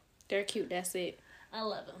 They're cute, that's it. I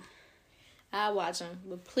love them. I watch them,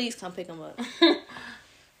 but please come pick them up.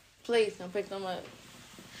 Please come pick them up.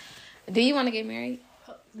 Do you want to get married?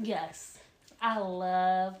 Yes. I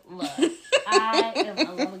love love. I am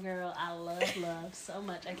a lover girl. I love love so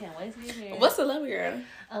much. I can't wait to get married. What's a lover girl?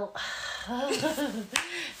 Oh.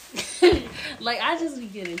 Like, I just be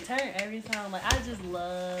getting turned every time. Like, I just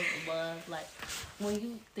love. Like, when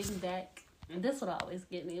you think back, this would always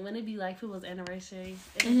get me. When it be like people's anniversaries,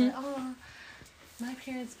 it's like, oh, my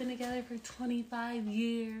parents been together for 25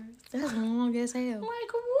 years. That's long as hell.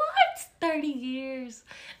 Like, what? 30 years?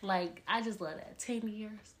 Like, I just love that. 10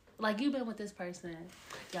 years. Like, you've been with this person.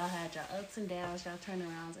 Y'all had y'all ups and downs, y'all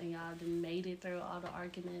turnarounds, and y'all done made it through all the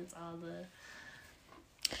arguments, all the...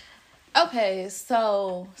 Okay,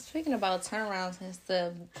 so, speaking about turnarounds and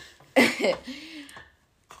stuff,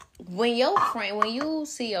 when you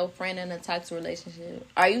see your friend in a toxic relationship,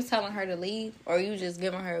 are you telling her to leave, or are you just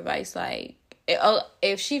giving her advice, like,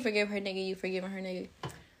 if she forgive her nigga, you forgiving her nigga?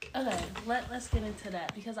 Okay, let's get into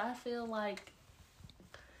that, because I feel like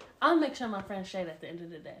I'll make sure my friend's straight at the end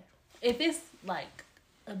of the day. If it's, like,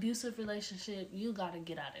 abusive relationship, you gotta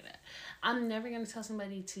get out of that. I'm never gonna tell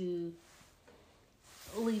somebody to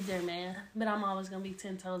leave their man, but I'm always gonna be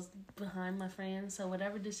 10 toes behind my friend. So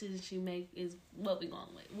whatever decision she make is what we going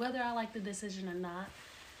with. Whether I like the decision or not,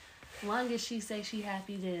 as long as she say she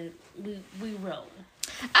happy, then we roll.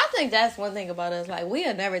 I think that's one thing about us. Like,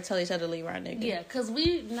 we'll never tell each other to leave our nigga. Yeah, because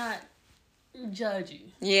we not judgy.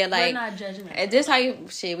 Yeah, like, we're not judgmental. And this how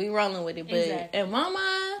we rolling with it. But exactly. in my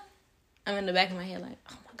mind, I'm in the back of my head like,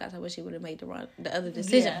 oh my gosh, I wish she would have made the other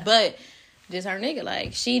decision. Yeah. But just her nigga,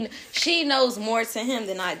 like, she knows more to him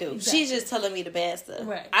than I do. Exactly. She's just telling me the bad stuff.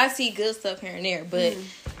 Right. I see good stuff here and there, but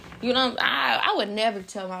you know, I would never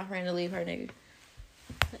tell my friend to leave her nigga.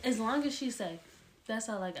 As long as she's safe. That's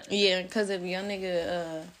all I got. Yeah, because if your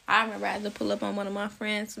nigga, I remember I had to pull up on one of my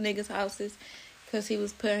friends' niggas' houses because he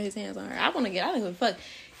was putting his hands on her. I don't give a fuck.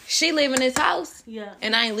 She live in this house. Yeah.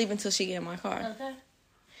 And I ain't leaving until she get in my car. Okay.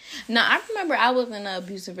 Now, I remember I was in an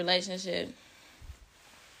abusive relationship.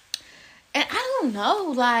 And I don't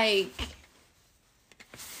know, like...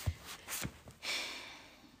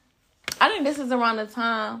 I think this is around the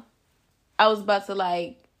time I was about to,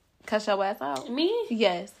 like, cuss your ass out. Me?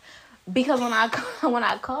 Yes. Because when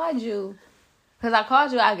I called you... Because I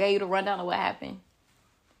called you, I gave you the rundown of what happened.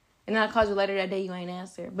 And then I called you later that day, you ain't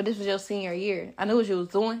answer. But this was your senior year. I knew what you was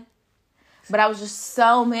doing. But I was just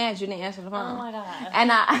so mad you didn't answer the phone. Oh, my God.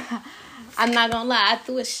 And I'm not going to lie. I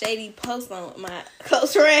threw a shady post on my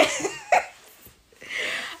close friends.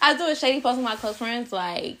 I threw a shady post on my close friends.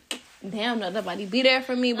 Like, damn, nobody be there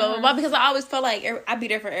for me. Blah, blah, blah. Because I always felt like I be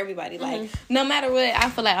there for everybody. Like, no matter what, I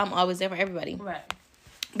feel like I'm always there for everybody. Right.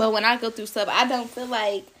 But when I go through stuff, I don't feel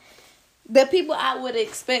like the people I would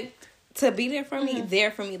expect to be there for me,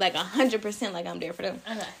 there for me. Like, 100% like I'm there for them.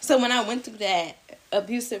 Okay. So when I went through that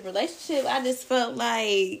abusive relationship, I just felt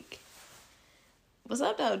like, what's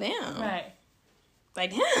up though? Damn. Right.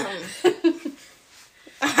 Like, damn.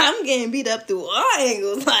 I'm getting beat up through all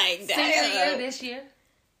angles. Like, damn. Senior year this year?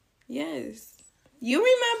 Yes. You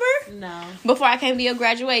remember? No. Before I came to your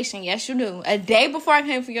graduation. Yes, you do. A day before I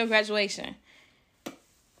came for your graduation.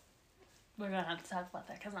 We're going to have to talk about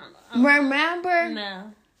that because I'm Remember?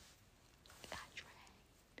 No.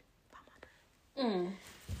 You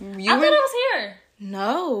I thought I was here.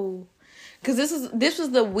 No. Because this was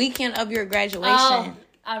the weekend of your graduation. Oh,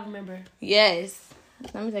 I remember. Yes.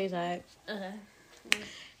 Let me tell you that. Okay.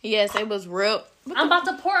 Yes, it was real. I'm about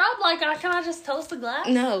to pour up. Like, can I just toast the glass?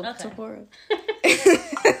 No. Okay. It's horrible.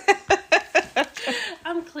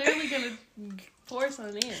 I'm clearly going to pour some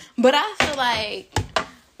in. But I feel like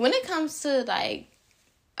when it comes to, like,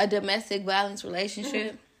 a domestic violence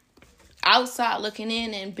relationship, outside looking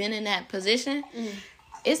in and been in that position,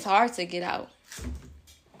 it's hard to get out.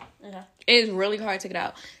 Okay. It's really hard to get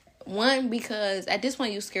out. One, because at this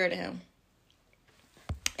point, you're scared of him.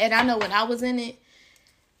 And I know when I was in it,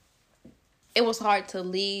 it was hard to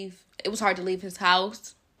leave. It was hard to leave his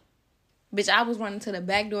house. Bitch, I was running to the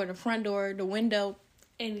back door, the front door, the window.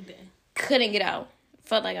 Anything. Couldn't get out.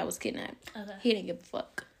 Felt like I was kidnapped. Okay. He didn't give a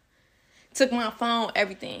fuck. Took my phone,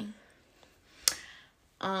 everything.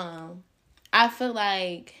 I feel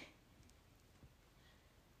like,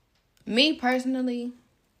 me personally,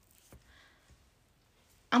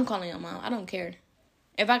 I'm calling your mom. I don't care.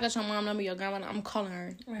 If I got your mom number, your grandma, I'm calling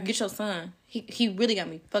her. Right. Get your son. He really got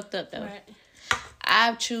me fucked up, though. Right.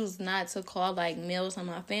 I choose not to call, like, males on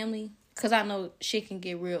my family because I know shit can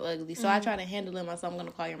get real ugly. So I try to handle it myself. I'm going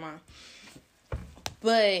to call your mom.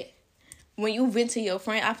 But when you vent to your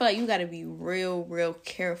friend, I feel like you got to be real, real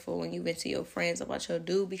careful when you vent to your friends about your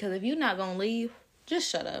dude. Because if you're not going to leave, just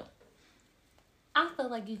shut up. I feel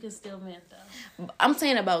like you can still vent, though. I'm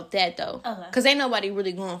saying about that, though. Okay. Because ain't nobody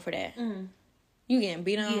really going for that. Mm-hmm. You getting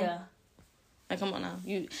beat on? Yeah. Like, come on now.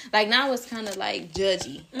 Like, now it's kind of, like,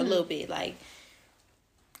 judgy a little bit. Like,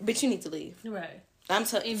 but you need to leave. Right.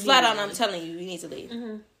 Flat out, I'm telling you, you need to leave.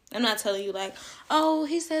 Mm-hmm. I'm not telling you, like, oh,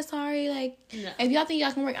 he said sorry. Like, no. If y'all think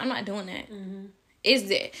y'all can work, I'm not doing that. Mm-hmm. Is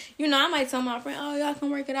that, I might tell my friend, oh, y'all can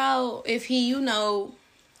work it out. If he,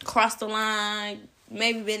 crossed the line,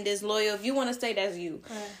 maybe been disloyal. If you want to stay, that's you.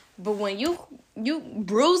 Right. But when you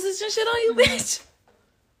bruises and shit on you, bitch.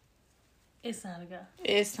 It's time to go.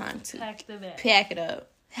 It's time to pack the bag. Pack it up.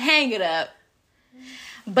 Hang it up.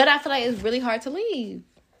 But I feel like it's really hard to leave.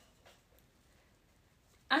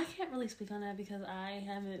 I can't really speak on that because I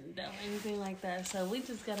haven't done anything like that. So we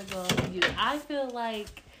just gotta go on you. I feel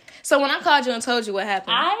like... So when I called you and told you what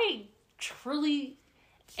happened... I truly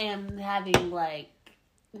am having, like,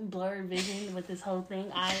 blurred vision with this whole thing.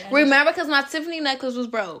 Remember, because my Tiffany necklace was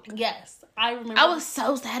broke. Yes. I remember. I was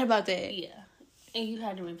so sad about that. Yeah. And you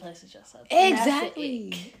had to replace it yourself.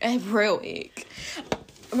 Exactly. A real ick.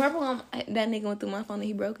 Remember when that nigga went through my phone and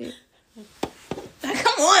he broke it? Like,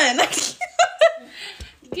 come on.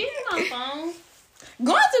 Give me my phone.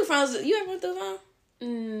 Going through phones. You ever went through a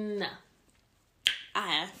phone? No. I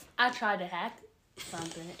have. I tried to hack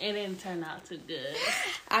something. It didn't turn out too good.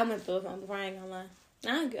 I went through a phone before, I ain't gonna lie.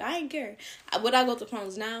 I ain't care. Would I go through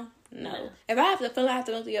phones now? No. If I have to feel I have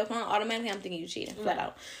to go through your phone, automatically I'm thinking you cheating. Flat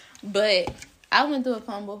out. But I went through a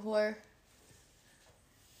phone before.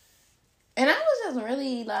 And I was just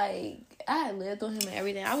really, like, I had lived with him and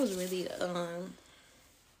everything. I was really,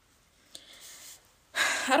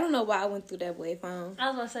 I don't know why I went through that wave phone. I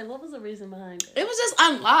was about to say, what was the reason behind it? It was just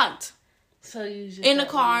unlocked. So you just... In the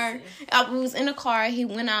car. I was in the car. He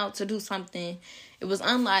went out to do something. It was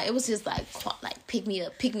unlocked. It was just like pick me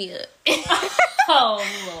up. Oh,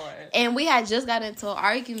 Lord. And we had just got into an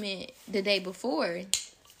argument the day before.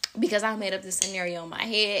 because I made up this scenario in my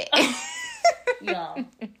head. Yeah.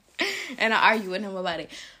 And I argued with him about it.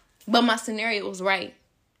 But my scenario was right.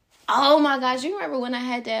 Oh my gosh, you remember when I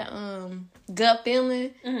had that gut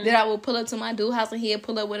feeling that I would pull up to my dude's house and he'd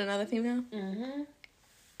pull up with another female? Mm-hmm.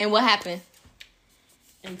 And what happened?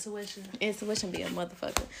 Intuition be a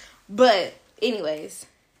motherfucker. But anyways,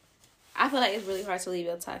 I feel like it's really hard to leave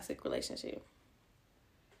a toxic relationship.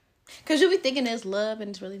 Because you be thinking it's love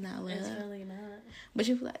and it's really not love. It's really not. But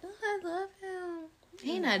you be like, oh, I love him.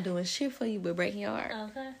 He not doing shit for you but breaking your heart.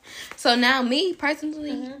 Okay. So now me,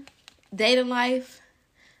 personally, dating life,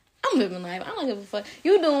 I'm living life. I don't give a fuck.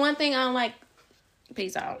 You doing one thing, I'm like,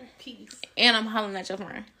 peace out. Peace. And I'm hollering at your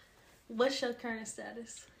friend. What's your current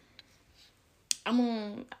status? I'm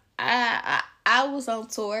on, I was on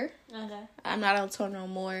tour. Okay. I'm not on tour no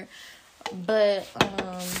more. But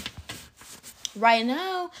right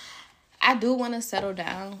now, I do want to settle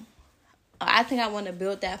down. I think I want to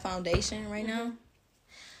build that foundation right now.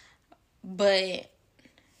 But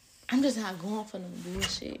I'm just not going for no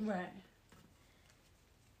bullshit. Right.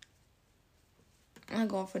 I'm not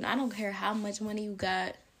going for I don't care how much money you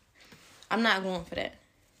got. I'm not going for that.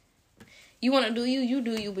 You want to do you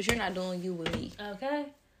do you, but you're not doing you with me. Okay.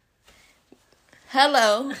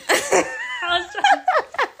 Hello.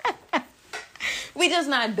 We just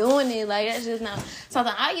not doing it. Like, that's just not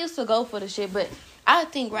something. I used to go for the shit, but I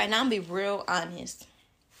think right now, I'm going to be real honest.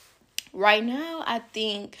 Right now, I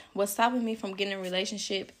think what's stopping me from getting a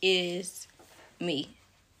relationship is me.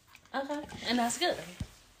 Okay. And that's good.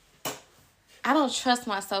 I don't trust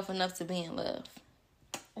myself enough to be in love.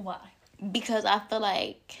 Why? Because I feel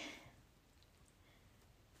like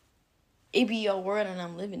it be your world and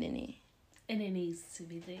I'm living in it. And it needs to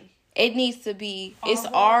be there. It needs to be, it's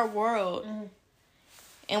our world. Mm-hmm.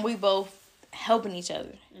 And we both helping each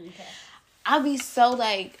other. Okay. I be so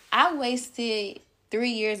like, I wasted 3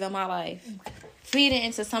 years of my life feeding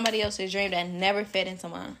into somebody else's dream that never fed into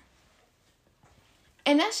mine.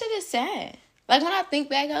 And that shit is sad. Like, when I think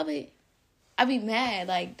back of it, I be mad.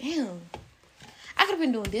 Like, damn. I could have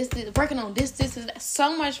been doing this, working on this,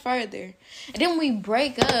 so much further. And then when we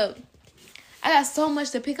break up, I got so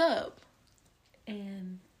much to pick up.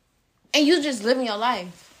 And you just living your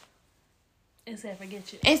life. And said,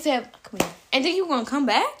 forget you. And said, come here. And then you gonna come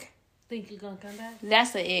back? Think you're gonna come back?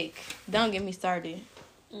 That's a ick. Don't get me started.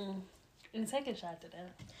 And take a shot to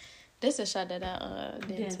that. This is a shot that I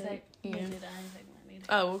didn't take. Yeah. I didn't take mine either.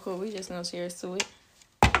 Oh, well, cool. We just gonna cheers to it.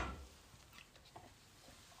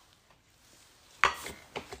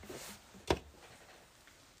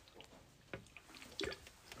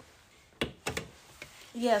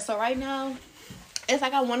 Yeah, so right now, it's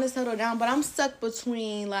like I want to settle down, but I'm stuck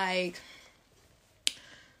between, like,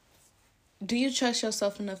 do you trust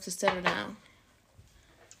yourself enough to settle down?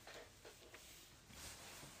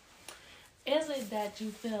 Is it that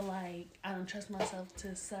you feel like I don't trust myself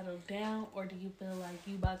to settle down, or do you feel like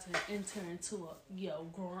you about to enter into a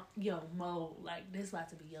mode, like this about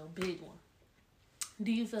to be your big one?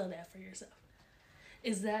 Do you feel that for yourself?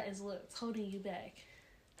 Is what's holding you back?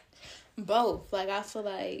 Both. Like, I feel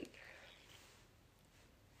like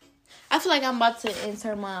I'm about to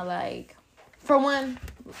enter my, like, for one,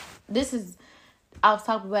 this is, I was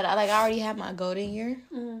talking about it, like, I already had my golden year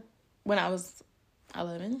when I was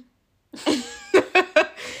 11.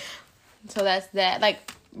 So that's that.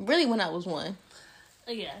 Like, really when I was 1.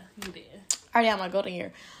 Yeah, you did. I already had my golden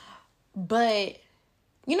year. But,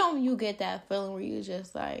 you know when you get that feeling where you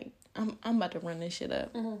just like, I'm about to run this shit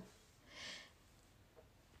up. Mm-hmm.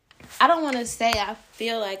 I don't want to say I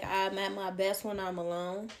feel like I'm at my best when I'm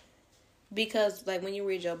alone. Because, like, when you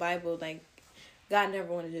read your Bible, like, God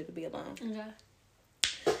never wanted you to be alone.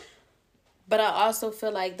 Okay. But I also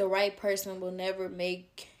feel like the right person will never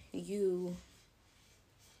make you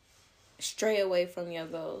stray away from your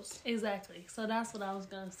goals. Exactly. So that's what I was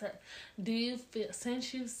going to say. Do you feel,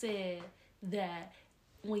 since you said that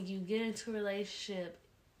when you get into a relationship,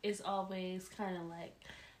 it's always kind of like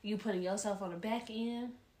you putting yourself on the back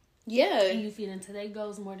end? Yeah. And you feed into their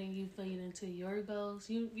goals more than you feed into your goals.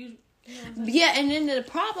 You know what I'm yeah, and then the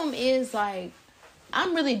problem is, like,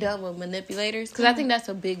 I'm really done with manipulators because I think that's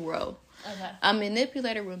a big role. Okay. A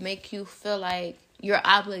manipulator will make you feel like you're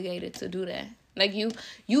obligated to do that. Like,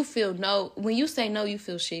 you feel no. When you say no, you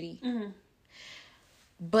feel shitty. Mm-hmm.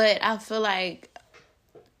 But I feel like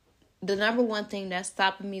the number one thing that's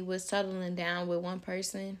stopping me with settling down with one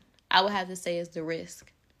person, I would have to say, is the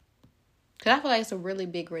risk. Because I feel like it's a really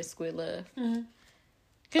big risk with love. Mm-hmm.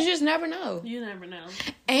 Because you just never know. You never know.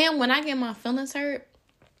 And when I get my feelings hurt,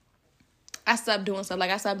 I stop doing stuff. Like,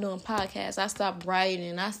 I stopped doing podcasts. I stopped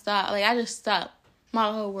writing. I just stopped. My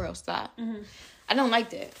whole world stopped. Mm-hmm. I don't like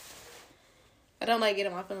that. I don't like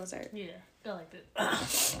getting my feelings hurt. Yeah, go like that.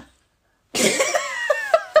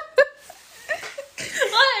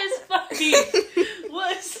 What is funny?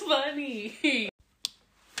 What's funny?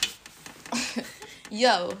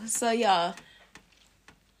 Yo, so y'all.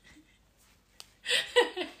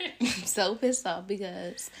 I'm so pissed off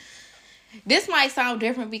because this might sound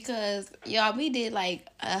different because y'all, we did like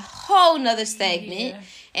a whole nother segment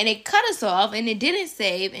and it cut us off and it didn't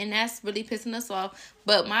save, and that's really pissing us off.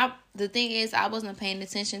 But the thing is, I wasn't paying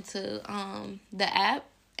attention to the app,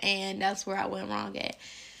 and that's where I went wrong at.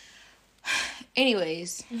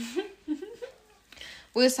 Anyways,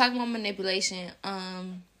 we was talking about manipulation.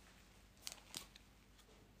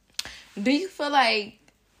 Do you feel like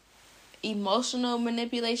emotional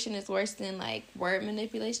manipulation is worse than like word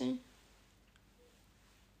manipulation?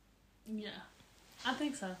 Yeah, I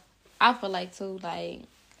think so. I feel like too, like,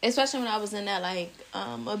 especially when I was in that like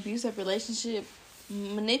abusive relationship,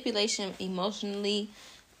 manipulation emotionally,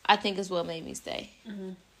 I think is what made me stay.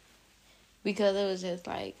 Mm-hmm. Because it was just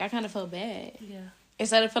like, I kind of felt bad. Yeah.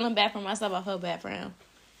 Instead of feeling bad for myself, I felt bad for him.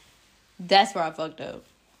 That's where I fucked up.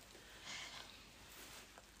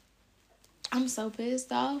 I'm so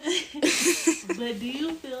pissed off. But do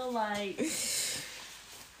you feel like...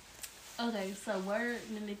 Okay, so word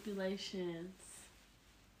manipulations,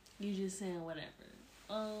 you just saying whatever.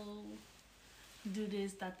 Oh, do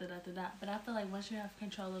this, dot, dot, dot, dot, dot. But I feel like once you have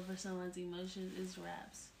control over someone's emotions, it's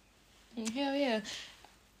raps. Hell yeah.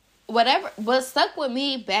 Whatever. What stuck with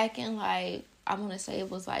me back in, like, I want to say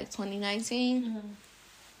it was, like, 2019. Mm-hmm.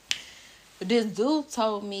 This dude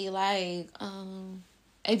told me, like,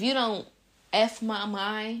 if you don't F my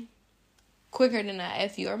mind quicker than I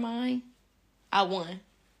F your mind, I won.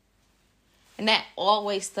 And that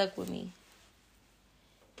always stuck with me.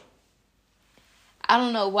 I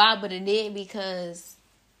don't know why, but it did, because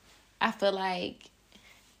I feel like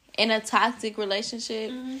in a toxic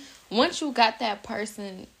relationship, mm-hmm. once you got that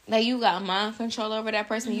person, like you got mind control over that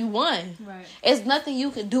person, mm-hmm. you won. Right. It's nothing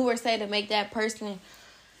you can do or say to make that person,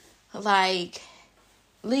 like,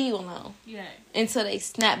 leave you alone. Yeah. Until they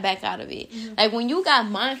snap back out of it. Mm-hmm. Like, when you got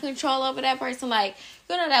mind control over that person, like,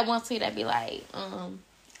 you know that one tweet that be like,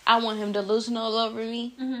 I want him delusional over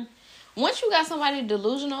me. Mm-hmm. Once you got somebody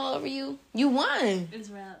delusional over you, you won. It's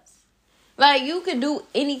raps. Like, you could do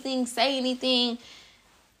anything, say anything.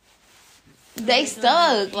 They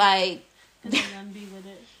stuck. Like, they gonna be with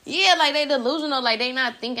it. Yeah, like, they delusional. Like, they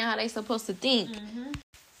not thinking how they supposed to think. Mm-hmm.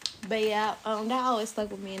 But yeah, that always stuck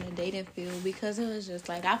with me in the dating field, because it was just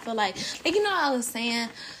like, I feel like you know, I was saying,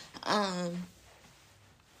 I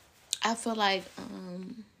feel like,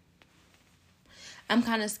 I'm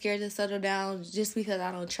kind of scared to settle down just because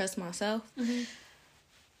I don't trust myself. Mm-hmm.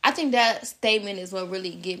 I think that statement is what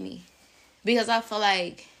really get me, because I feel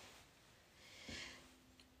like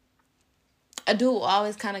a dude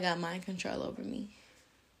always kind of got mind control over me.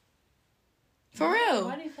 For real.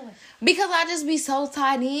 Why do you feel like that? Because I just be so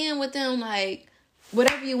tied in with them, like,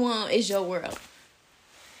 whatever you want is your world.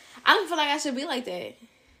 I don't feel like I should be like that.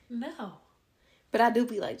 No. But I do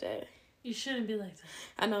be like that. You shouldn't be like that.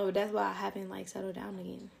 I know, that's why I haven't, like, settled down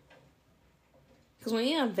again. Because when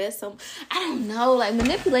you invest so... I don't know, like,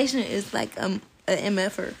 manipulation is, like, an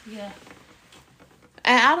MFer. Yeah.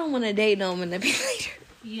 And I don't want to date no manipulator.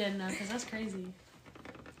 Yeah, no, because that's crazy.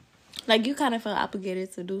 Like, you kind of feel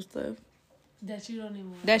obligated to do stuff that you don't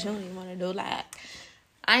even want to do. Like,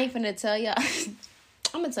 I ain't finna tell y'all.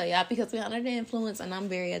 I'm gonna tell y'all because we're under the influence, and I'm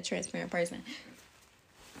very a transparent person.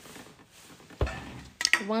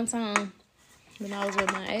 One time when I was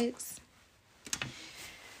with my ex,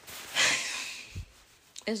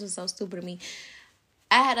 it was so stupid to me.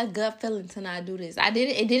 I had a gut feeling to not do this.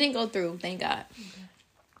 It didn't go through, thank God. Okay.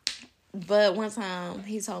 But one time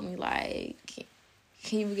he told me, like,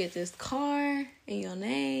 can you get this car in your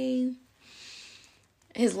name?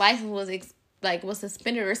 His license was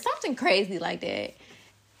suspended or something crazy like that.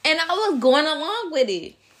 And I was going along with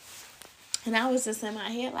it. And I was just in my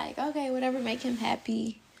head like, okay, whatever, make him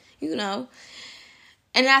happy, you know.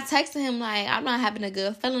 And I texted him like, I'm not having a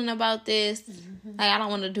good feeling about this. Mm-hmm. Like, I don't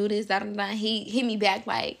want to do this. He hit me back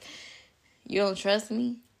like, you don't trust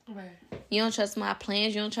me? Right. You don't trust my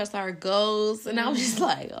plans. You don't trust our goals. And I was just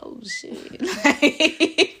like, oh,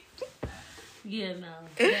 shit. Yeah, no.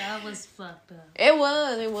 Yeah, I was fucked up. It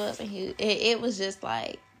was. And it was just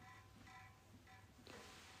like...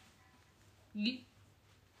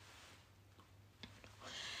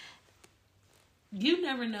 You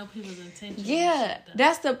never know people's intentions. Yeah,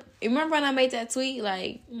 that's the... Remember when I made that tweet?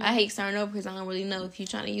 Like, I hate starting over because I don't really know if you're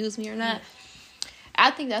trying to use me or not. Yeah.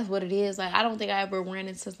 I think that's what it is. Like, I don't think I ever ran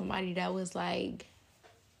into somebody that was like...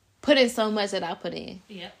 put in so much that I put in.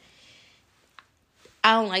 Yep.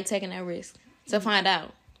 I don't like taking that risk to find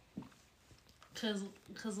out. Cause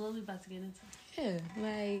what we about to get into? Yeah,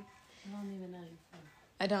 like I don't even know you.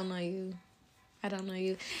 I don't know you. I don't know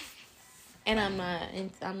you, and I'm not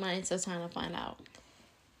into trying to find out.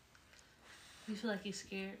 You feel like you're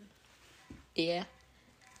scared? Yeah.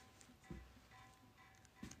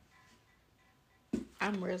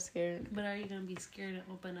 I'm real scared. But are you gonna be scared to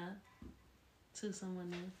open up to someone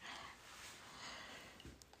new?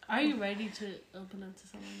 Are you ready to open up to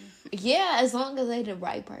someone new? Yeah, as long as they the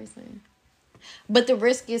right person. But the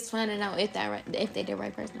risk is finding out if they the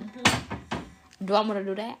right person. Mm-hmm. Do I want to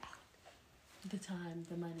do that? The time,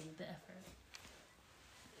 the money, the effort.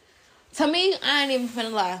 To me, I ain't even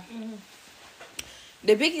finna lie. Mm-hmm.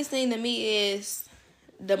 The biggest thing to me is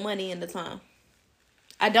the money and the time.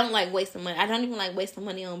 I don't like wasting money. I don't even like wasting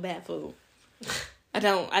money on bad food. I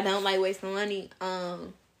don't like wasting money.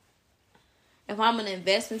 If I'm gonna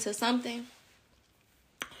invest into something,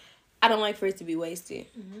 I don't like for it to be wasted.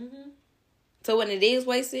 Mm-hmm. So when it is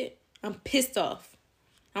wasted, I'm pissed off.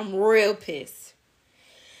 I'm real pissed.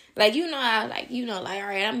 Like, all right,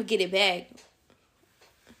 I'm gonna get it back.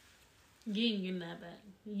 You ain't getting that back.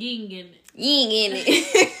 You ain't getting it. You ain't getting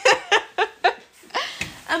it.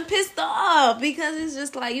 I'm pissed off because it's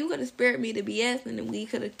just like, you could have spared me the BS and then we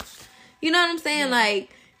could have, you know what I'm saying? Yeah. Like,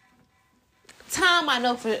 time I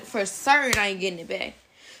know for certain I ain't getting it back.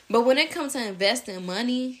 But when it comes to investing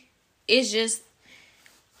money, it's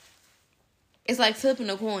like flipping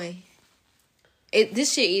a coin.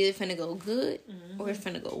 This shit either finna go good or it's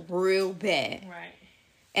finna go real bad. Right.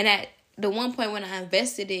 And at the one point when I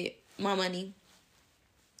invested my money,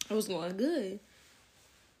 it was going good.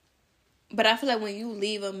 But I feel like when you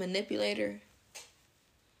leave a manipulator,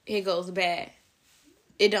 it goes bad.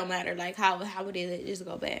 It don't matter like how it is, it just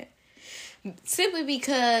go bad. Simply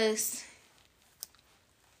because,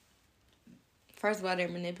 first of all, they're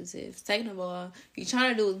manipulative. Second of all, you're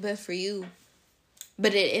trying to do what's best for you. But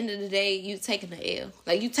at the end of the day, you taking the L.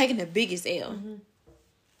 Like, you taking the biggest L. Mm-hmm.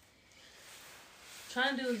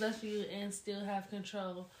 Trying to do what's best for you and still have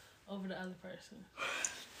control over the other person.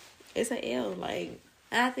 It's an L. Like,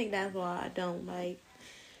 and I think that's why I don't like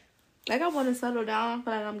I want to settle down. I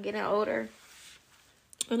feel like I'm getting older.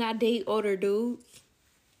 And I date older dudes.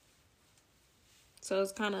 So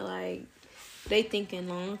it's kind of like they thinking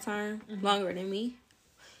long term, longer than me.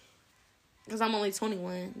 Because I'm only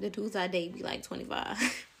 21. The dudes I date be like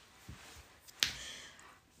 25.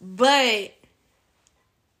 But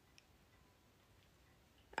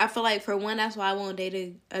I feel like, for one, that's why I won't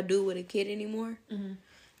date a dude with a kid anymore. Mm-hmm.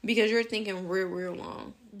 Because you're thinking real, real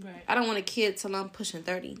long. Right. I don't want a kid till I'm pushing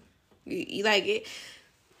 30. Like,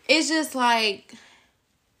 it's just like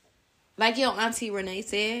your auntie Renee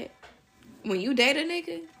said, when you date a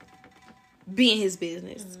nigga, be in his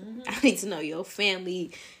business. Mm-hmm. I need to know your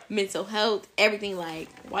family, mental health, everything. Like,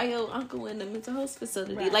 why your uncle in the mental health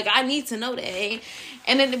facility? Right. Like, I need to know that.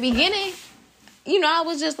 And in the beginning, I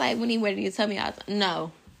was just like, when he ready to tell me, I was like,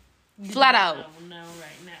 no. Flat out. No,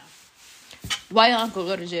 right now. Why your uncle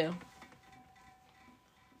go to jail?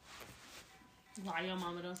 Why your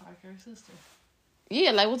mama don't talk to her sister?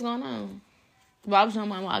 Yeah, like, what's going on? Why was your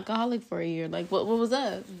mama alcoholic for a year? Like, what was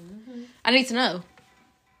up? Mm-hmm. I need to know.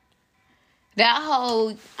 That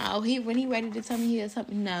whole, when he ready to tell me he'll tell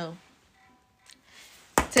me, no.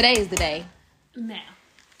 Today is the day. Now.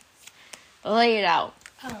 Lay it out.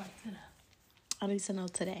 I don't like to know. I need to know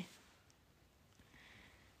today.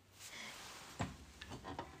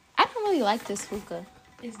 I don't really like this hookah.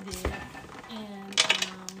 It's dead. And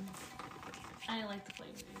I didn't like the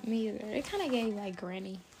flavor. Me either. It kind of gave like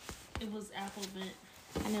granny. It was apple mint.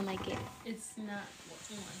 I didn't like it. It's not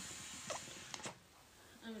one.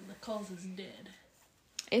 I mean, the coals is dead.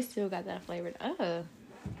 It still got that flavor. I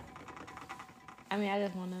mean, I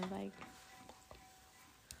just want to like.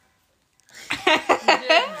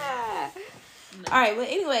 No. All right, but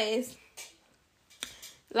anyways,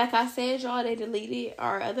 like I said, y'all, they deleted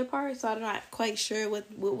our other part, so I'm not quite sure what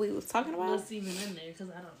we was talking about. What's even in there? Because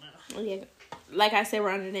I don't know. Yeah, like I said, we're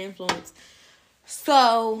under the influence.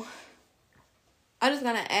 So I'm just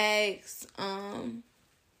gonna ask.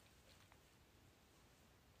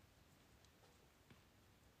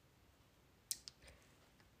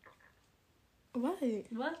 What you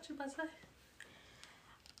about to say?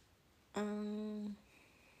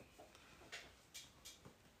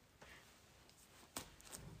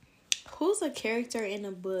 Who's a character in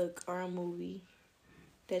a book or a movie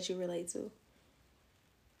that you relate to?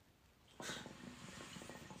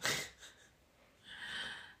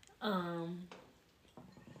 I'm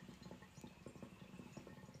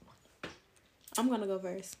gonna go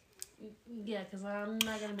first. Yeah, because I'm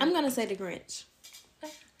not going to be... I'm going to say the Grinch.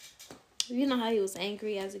 You know how he was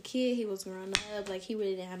angry as a kid? He was growing up. Like, he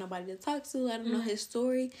really didn't have nobody to talk to. I don't know his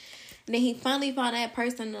story. And then he finally found that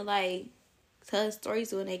person to, like, tell his story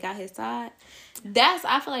to, and they got his side.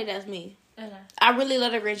 I feel like that's me. Okay. I really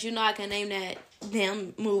love the Grinch. You know I can name that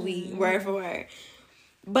damn movie word for word.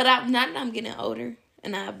 But now that I'm getting older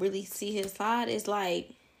and I really see his side, it's like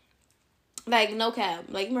no cap.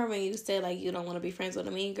 Like, remember when you said, like, you don't want to be friends with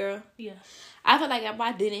a mean girl? Yeah. I feel like if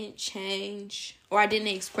I didn't change or I didn't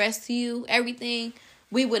express to you everything,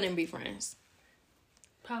 we wouldn't be friends.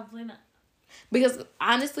 Probably not. Because,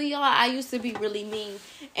 honestly, y'all, I used to be really mean.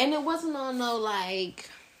 And it wasn't on no, like...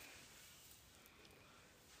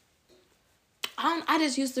 I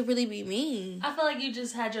just used to really be mean. I feel like you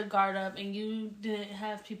just had your guard up and you didn't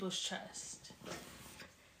have people's trust.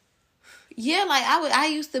 Yeah, like, I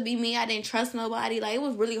used to be mean. I didn't trust nobody. Like, it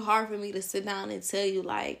was really hard for me to sit down and tell you,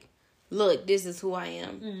 like, look, this is who I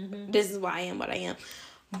am. Mm-hmm. This is why I am what I am.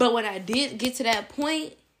 But when I did get to that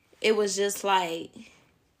point, it was just like...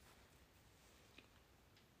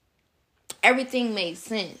 everything made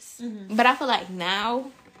sense. Mm-hmm. But I feel like now...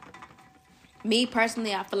 me,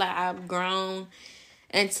 personally, I feel like I've grown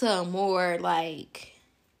into a more, like,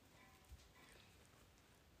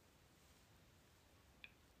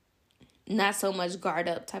 not so much guard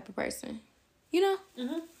up type of person. You know?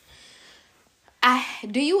 Mm-hmm.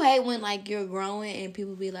 Do you hate when, like, you're growing and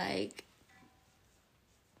people be like,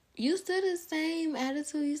 you still the same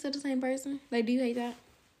attitude? You still the same person? Like, do you hate that?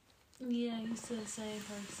 Yeah, you still the same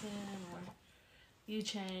person, or you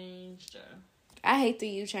changed, or... I hate that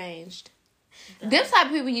you changed. Them type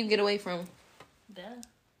of people you get away from. Yeah.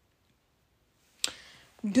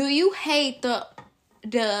 Do you hate the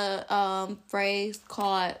phrase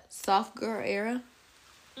called soft girl era?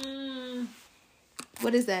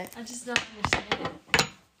 What is that? I just don't understand it.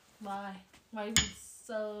 Why? Why you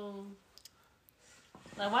so...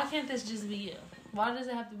 like, why can't this just be you? Why does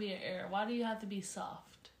it have to be an era? Why do you have to be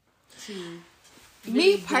soft to...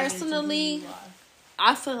 me personally,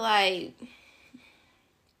 I feel like...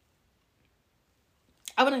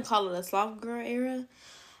 I wouldn't call it a soft girl era.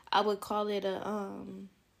 I would call it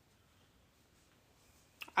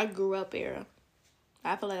I grew up era.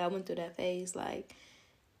 I feel like I went through that phase. Like,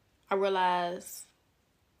 I realized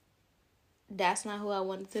that's not who I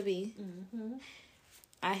wanted to be. Mm-hmm.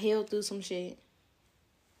 I healed through some shit.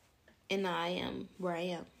 And now I am where I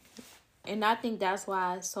am. And I think that's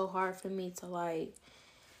why it's so hard for me to, like,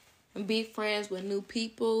 be friends with new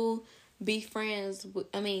people. Be friends with,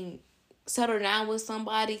 settle down with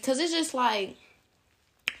somebody. Because it's just like,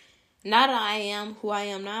 now that I am who I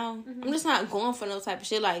am now, I'm just not going for no type of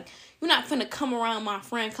shit. Like, you're not finna come around my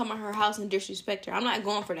friend, come at her house and disrespect her. I'm not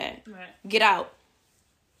going for that. Right. Get out.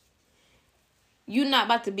 You're not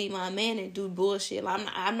about to be my man and do bullshit. Like,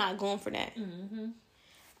 I'm not going for that. Mm-hmm.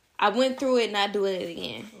 I went through it, not doing it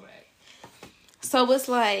again. Right. So it's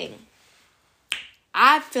like,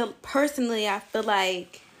 I feel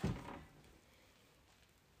like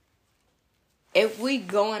if we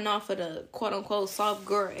going off of the quote-unquote soft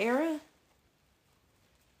girl era,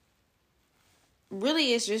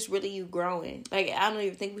 really it's just really you growing. Like, I don't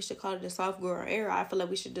even think we should call it the soft girl era. I feel like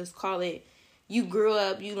we should just call it, you grew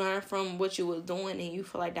up, you learned from what you was doing, and you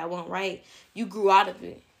feel like that wasn't right. You grew out of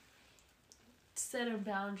it. Setting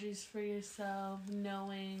boundaries for yourself,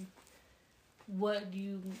 knowing what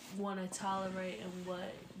you want to tolerate and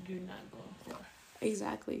what you're not going for.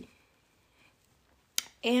 Exactly.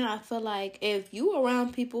 And I feel like if you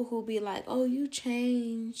around people who be like, oh, you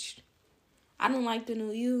changed, I don't like the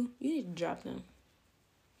new you need to drop them.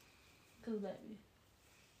 Because, baby,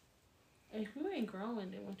 if you ain't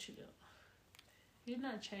growing, then what you do? You're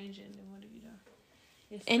not changing, then what are you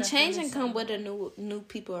doing? And changing come with the new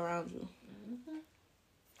people around you. Mm-hmm.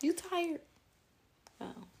 You tired?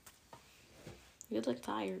 Oh. You look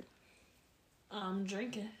tired. I'm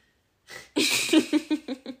drinking.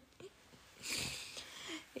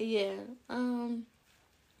 Yeah. I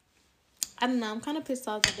don't know. I'm kind of pissed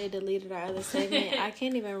off that they deleted our other segment. I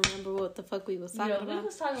can't even remember what the fuck we was talking about. We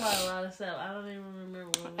was talking about a lot of stuff. I don't even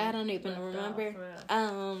remember what I don't even remember.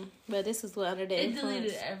 But this is what under the influence. It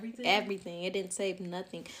deleted everything? Everything. It didn't save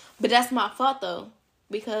nothing. But that's my fault, though.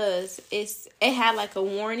 Because it had like a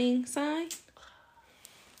warning sign.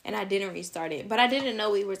 And I didn't restart it. But I didn't know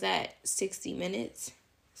we was at 60 minutes.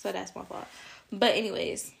 So that's my fault. But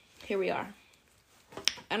anyways, here we are.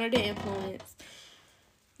 Under the influence.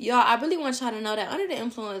 Y'all, I really want y'all to know that Under the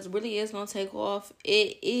Influence really is going to take off.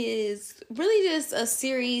 It is really just a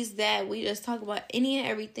series that we just talk about any and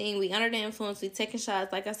everything. We under the influence. We taking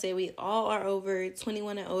shots. Like I said, we all are over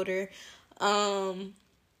 21 and older.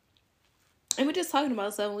 And we're just talking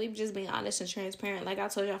about something. We've just being honest and transparent. Like I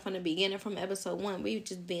told y'all from the beginning, from episode 1, we've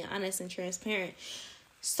just being honest and transparent.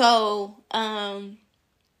 So,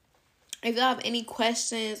 if y'all have any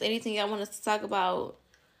questions, anything y'all want us to talk about,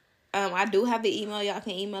 I do have the email. Y'all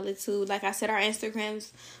can email it to. Like I said, our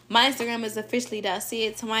Instagrams. My Instagram is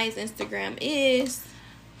officially.sid. Tamaya's Instagram is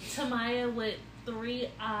Tamia with 3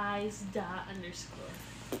 eyes _.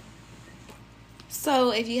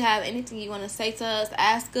 So if you have anything you want to say to us,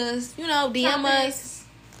 ask us, DM us.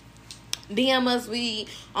 DM us. We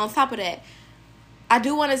on top of that. I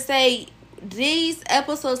do want to say these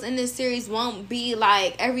episodes in this series won't be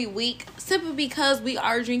like every week, simply because we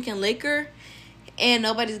are drinking liquor and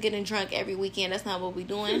nobody's getting drunk every weekend. That's not what we're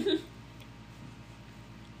doing.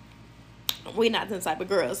 We're not the type of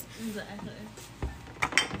girls. Exactly.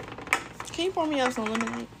 Can you pour me up some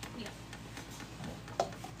lemonade? Yeah.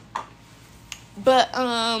 But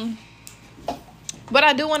what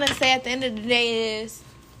I do want to say at the end of the day is,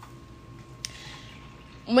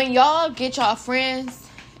 when y'all get y'all friends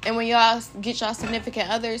and when y'all get y'all significant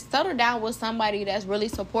others, settle down with somebody that's really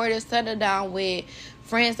supportive. Settle down with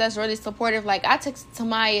friends that's really supportive. Like, I texted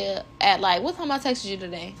Tamia at, like, what time I texted you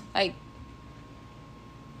today? Like,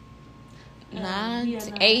 9,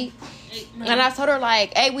 8. And I told her,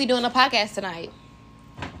 like, hey, we doing a podcast tonight.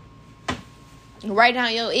 Write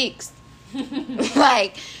down your icks.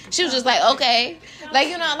 Like, she was just like, okay.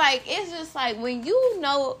 Like, like, it's just like, when you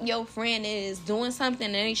know your friend is doing something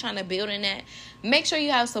and they trying to build in that, make sure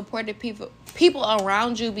you have supportive people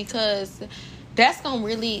around you, because that's gonna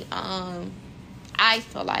really, I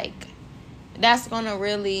feel like that's gonna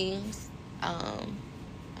really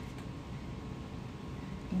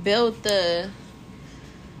build the.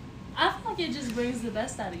 I feel like it just brings the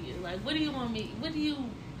best out of you. Like, what do you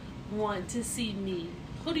want to see me?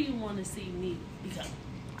 Who do you want to see me become?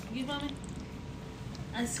 You feel me?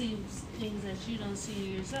 I see things that you don't see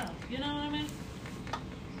yourself. You know what I mean?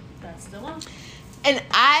 That's the one. And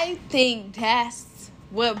I think that's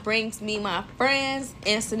what brings me my friends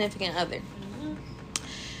and significant other.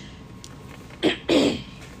 Mm-hmm.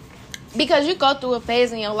 Because you go through a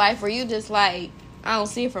phase in your life where you just like, I don't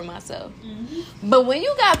see it for myself. Mm-hmm. But when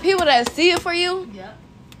you got people that see it for you, yep,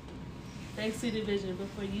 they see the vision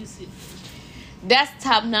before you see the vision. That's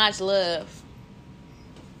top-notch love.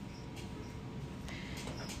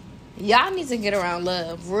 Y'all need to get around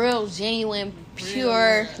love. Real, genuine,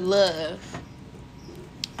 pure love.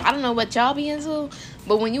 I don't know what y'all be into,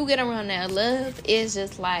 but when you get around that love, it's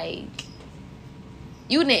just like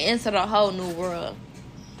you done enter a whole new world.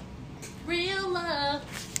 Real love.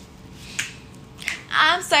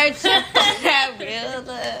 I'm searching for that real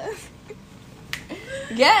love.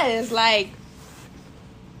 Yes, like,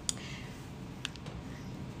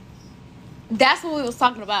 that's what we was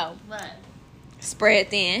talking about. What? Spread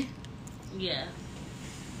thin. Yeah.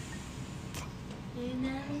 You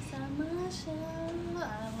never saw my show.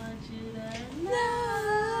 I want you to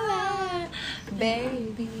know,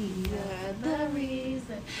 baby, you're the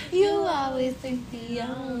reason. You always think the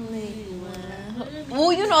only one.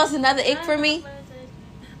 Well, you know, it's another ick for me.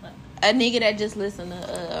 A nigga that just listen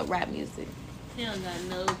to rap music. He don't got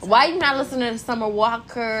no. Why you not listening to Summer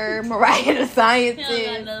Walker, Mariah the Scientist? He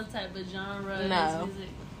don't got no type of genre. No. Music.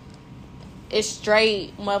 It's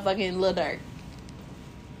straight motherfucking Lil Durk,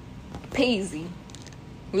 Peasy,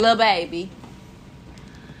 Lil Baby.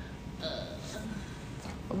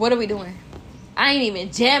 What are we doing? I ain't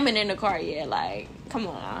even jamming in the car yet. Like, come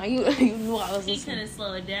on, you knew I was. He couldn't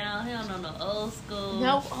slow it down. He don't know no old school.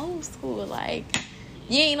 No old school. Like,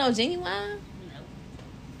 you ain't no Genuine. No.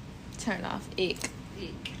 Turn off. Ick.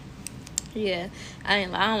 Yeah, I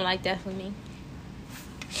don't like that for me.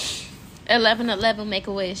 11:11, make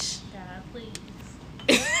a wish. God, please.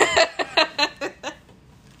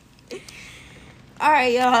 All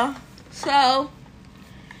right, y'all. So,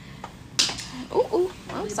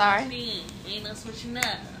 I'm sorry. Ain't no switching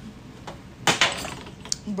up.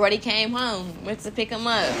 Brody came home. Went to pick him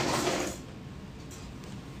up.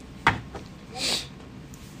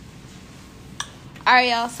 All right,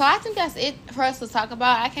 y'all. So I think that's it for us to talk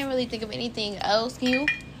about. I can't really think of anything else. Can you?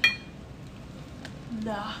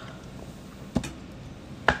 Nah.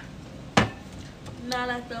 Not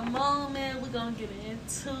at the moment. We're gonna get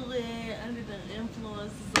into it. Under the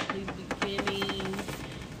influence is only the beginning,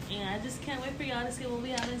 and I just can't wait for y'all to see what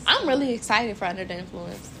we have in store. I'm really excited for Under the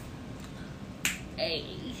Influence. Hey.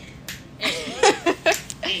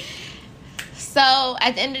 So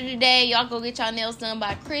at the end of the day, y'all go get y'all nails done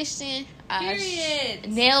by Christian. Period.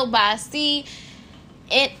 Nailed by CNAILBYCE.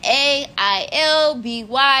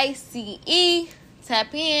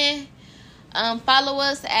 Tap in. Follow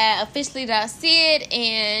us at officially.sid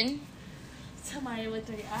and Tamia with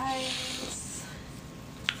 3 eyes.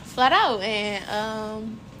 Flat out.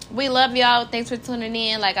 And we love y'all. Thanks for tuning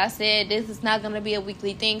in. Like I said, this is not going to be a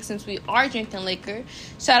weekly thing since we are drinking liquor.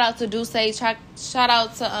 Shout out to Duce. Shout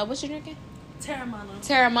out to, what you drinking?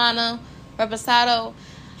 Terramana. Reposado.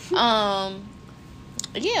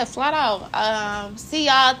 Yeah, flat out. See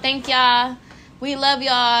y'all. Thank y'all. We love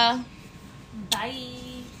y'all. Bye.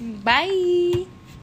 Bye.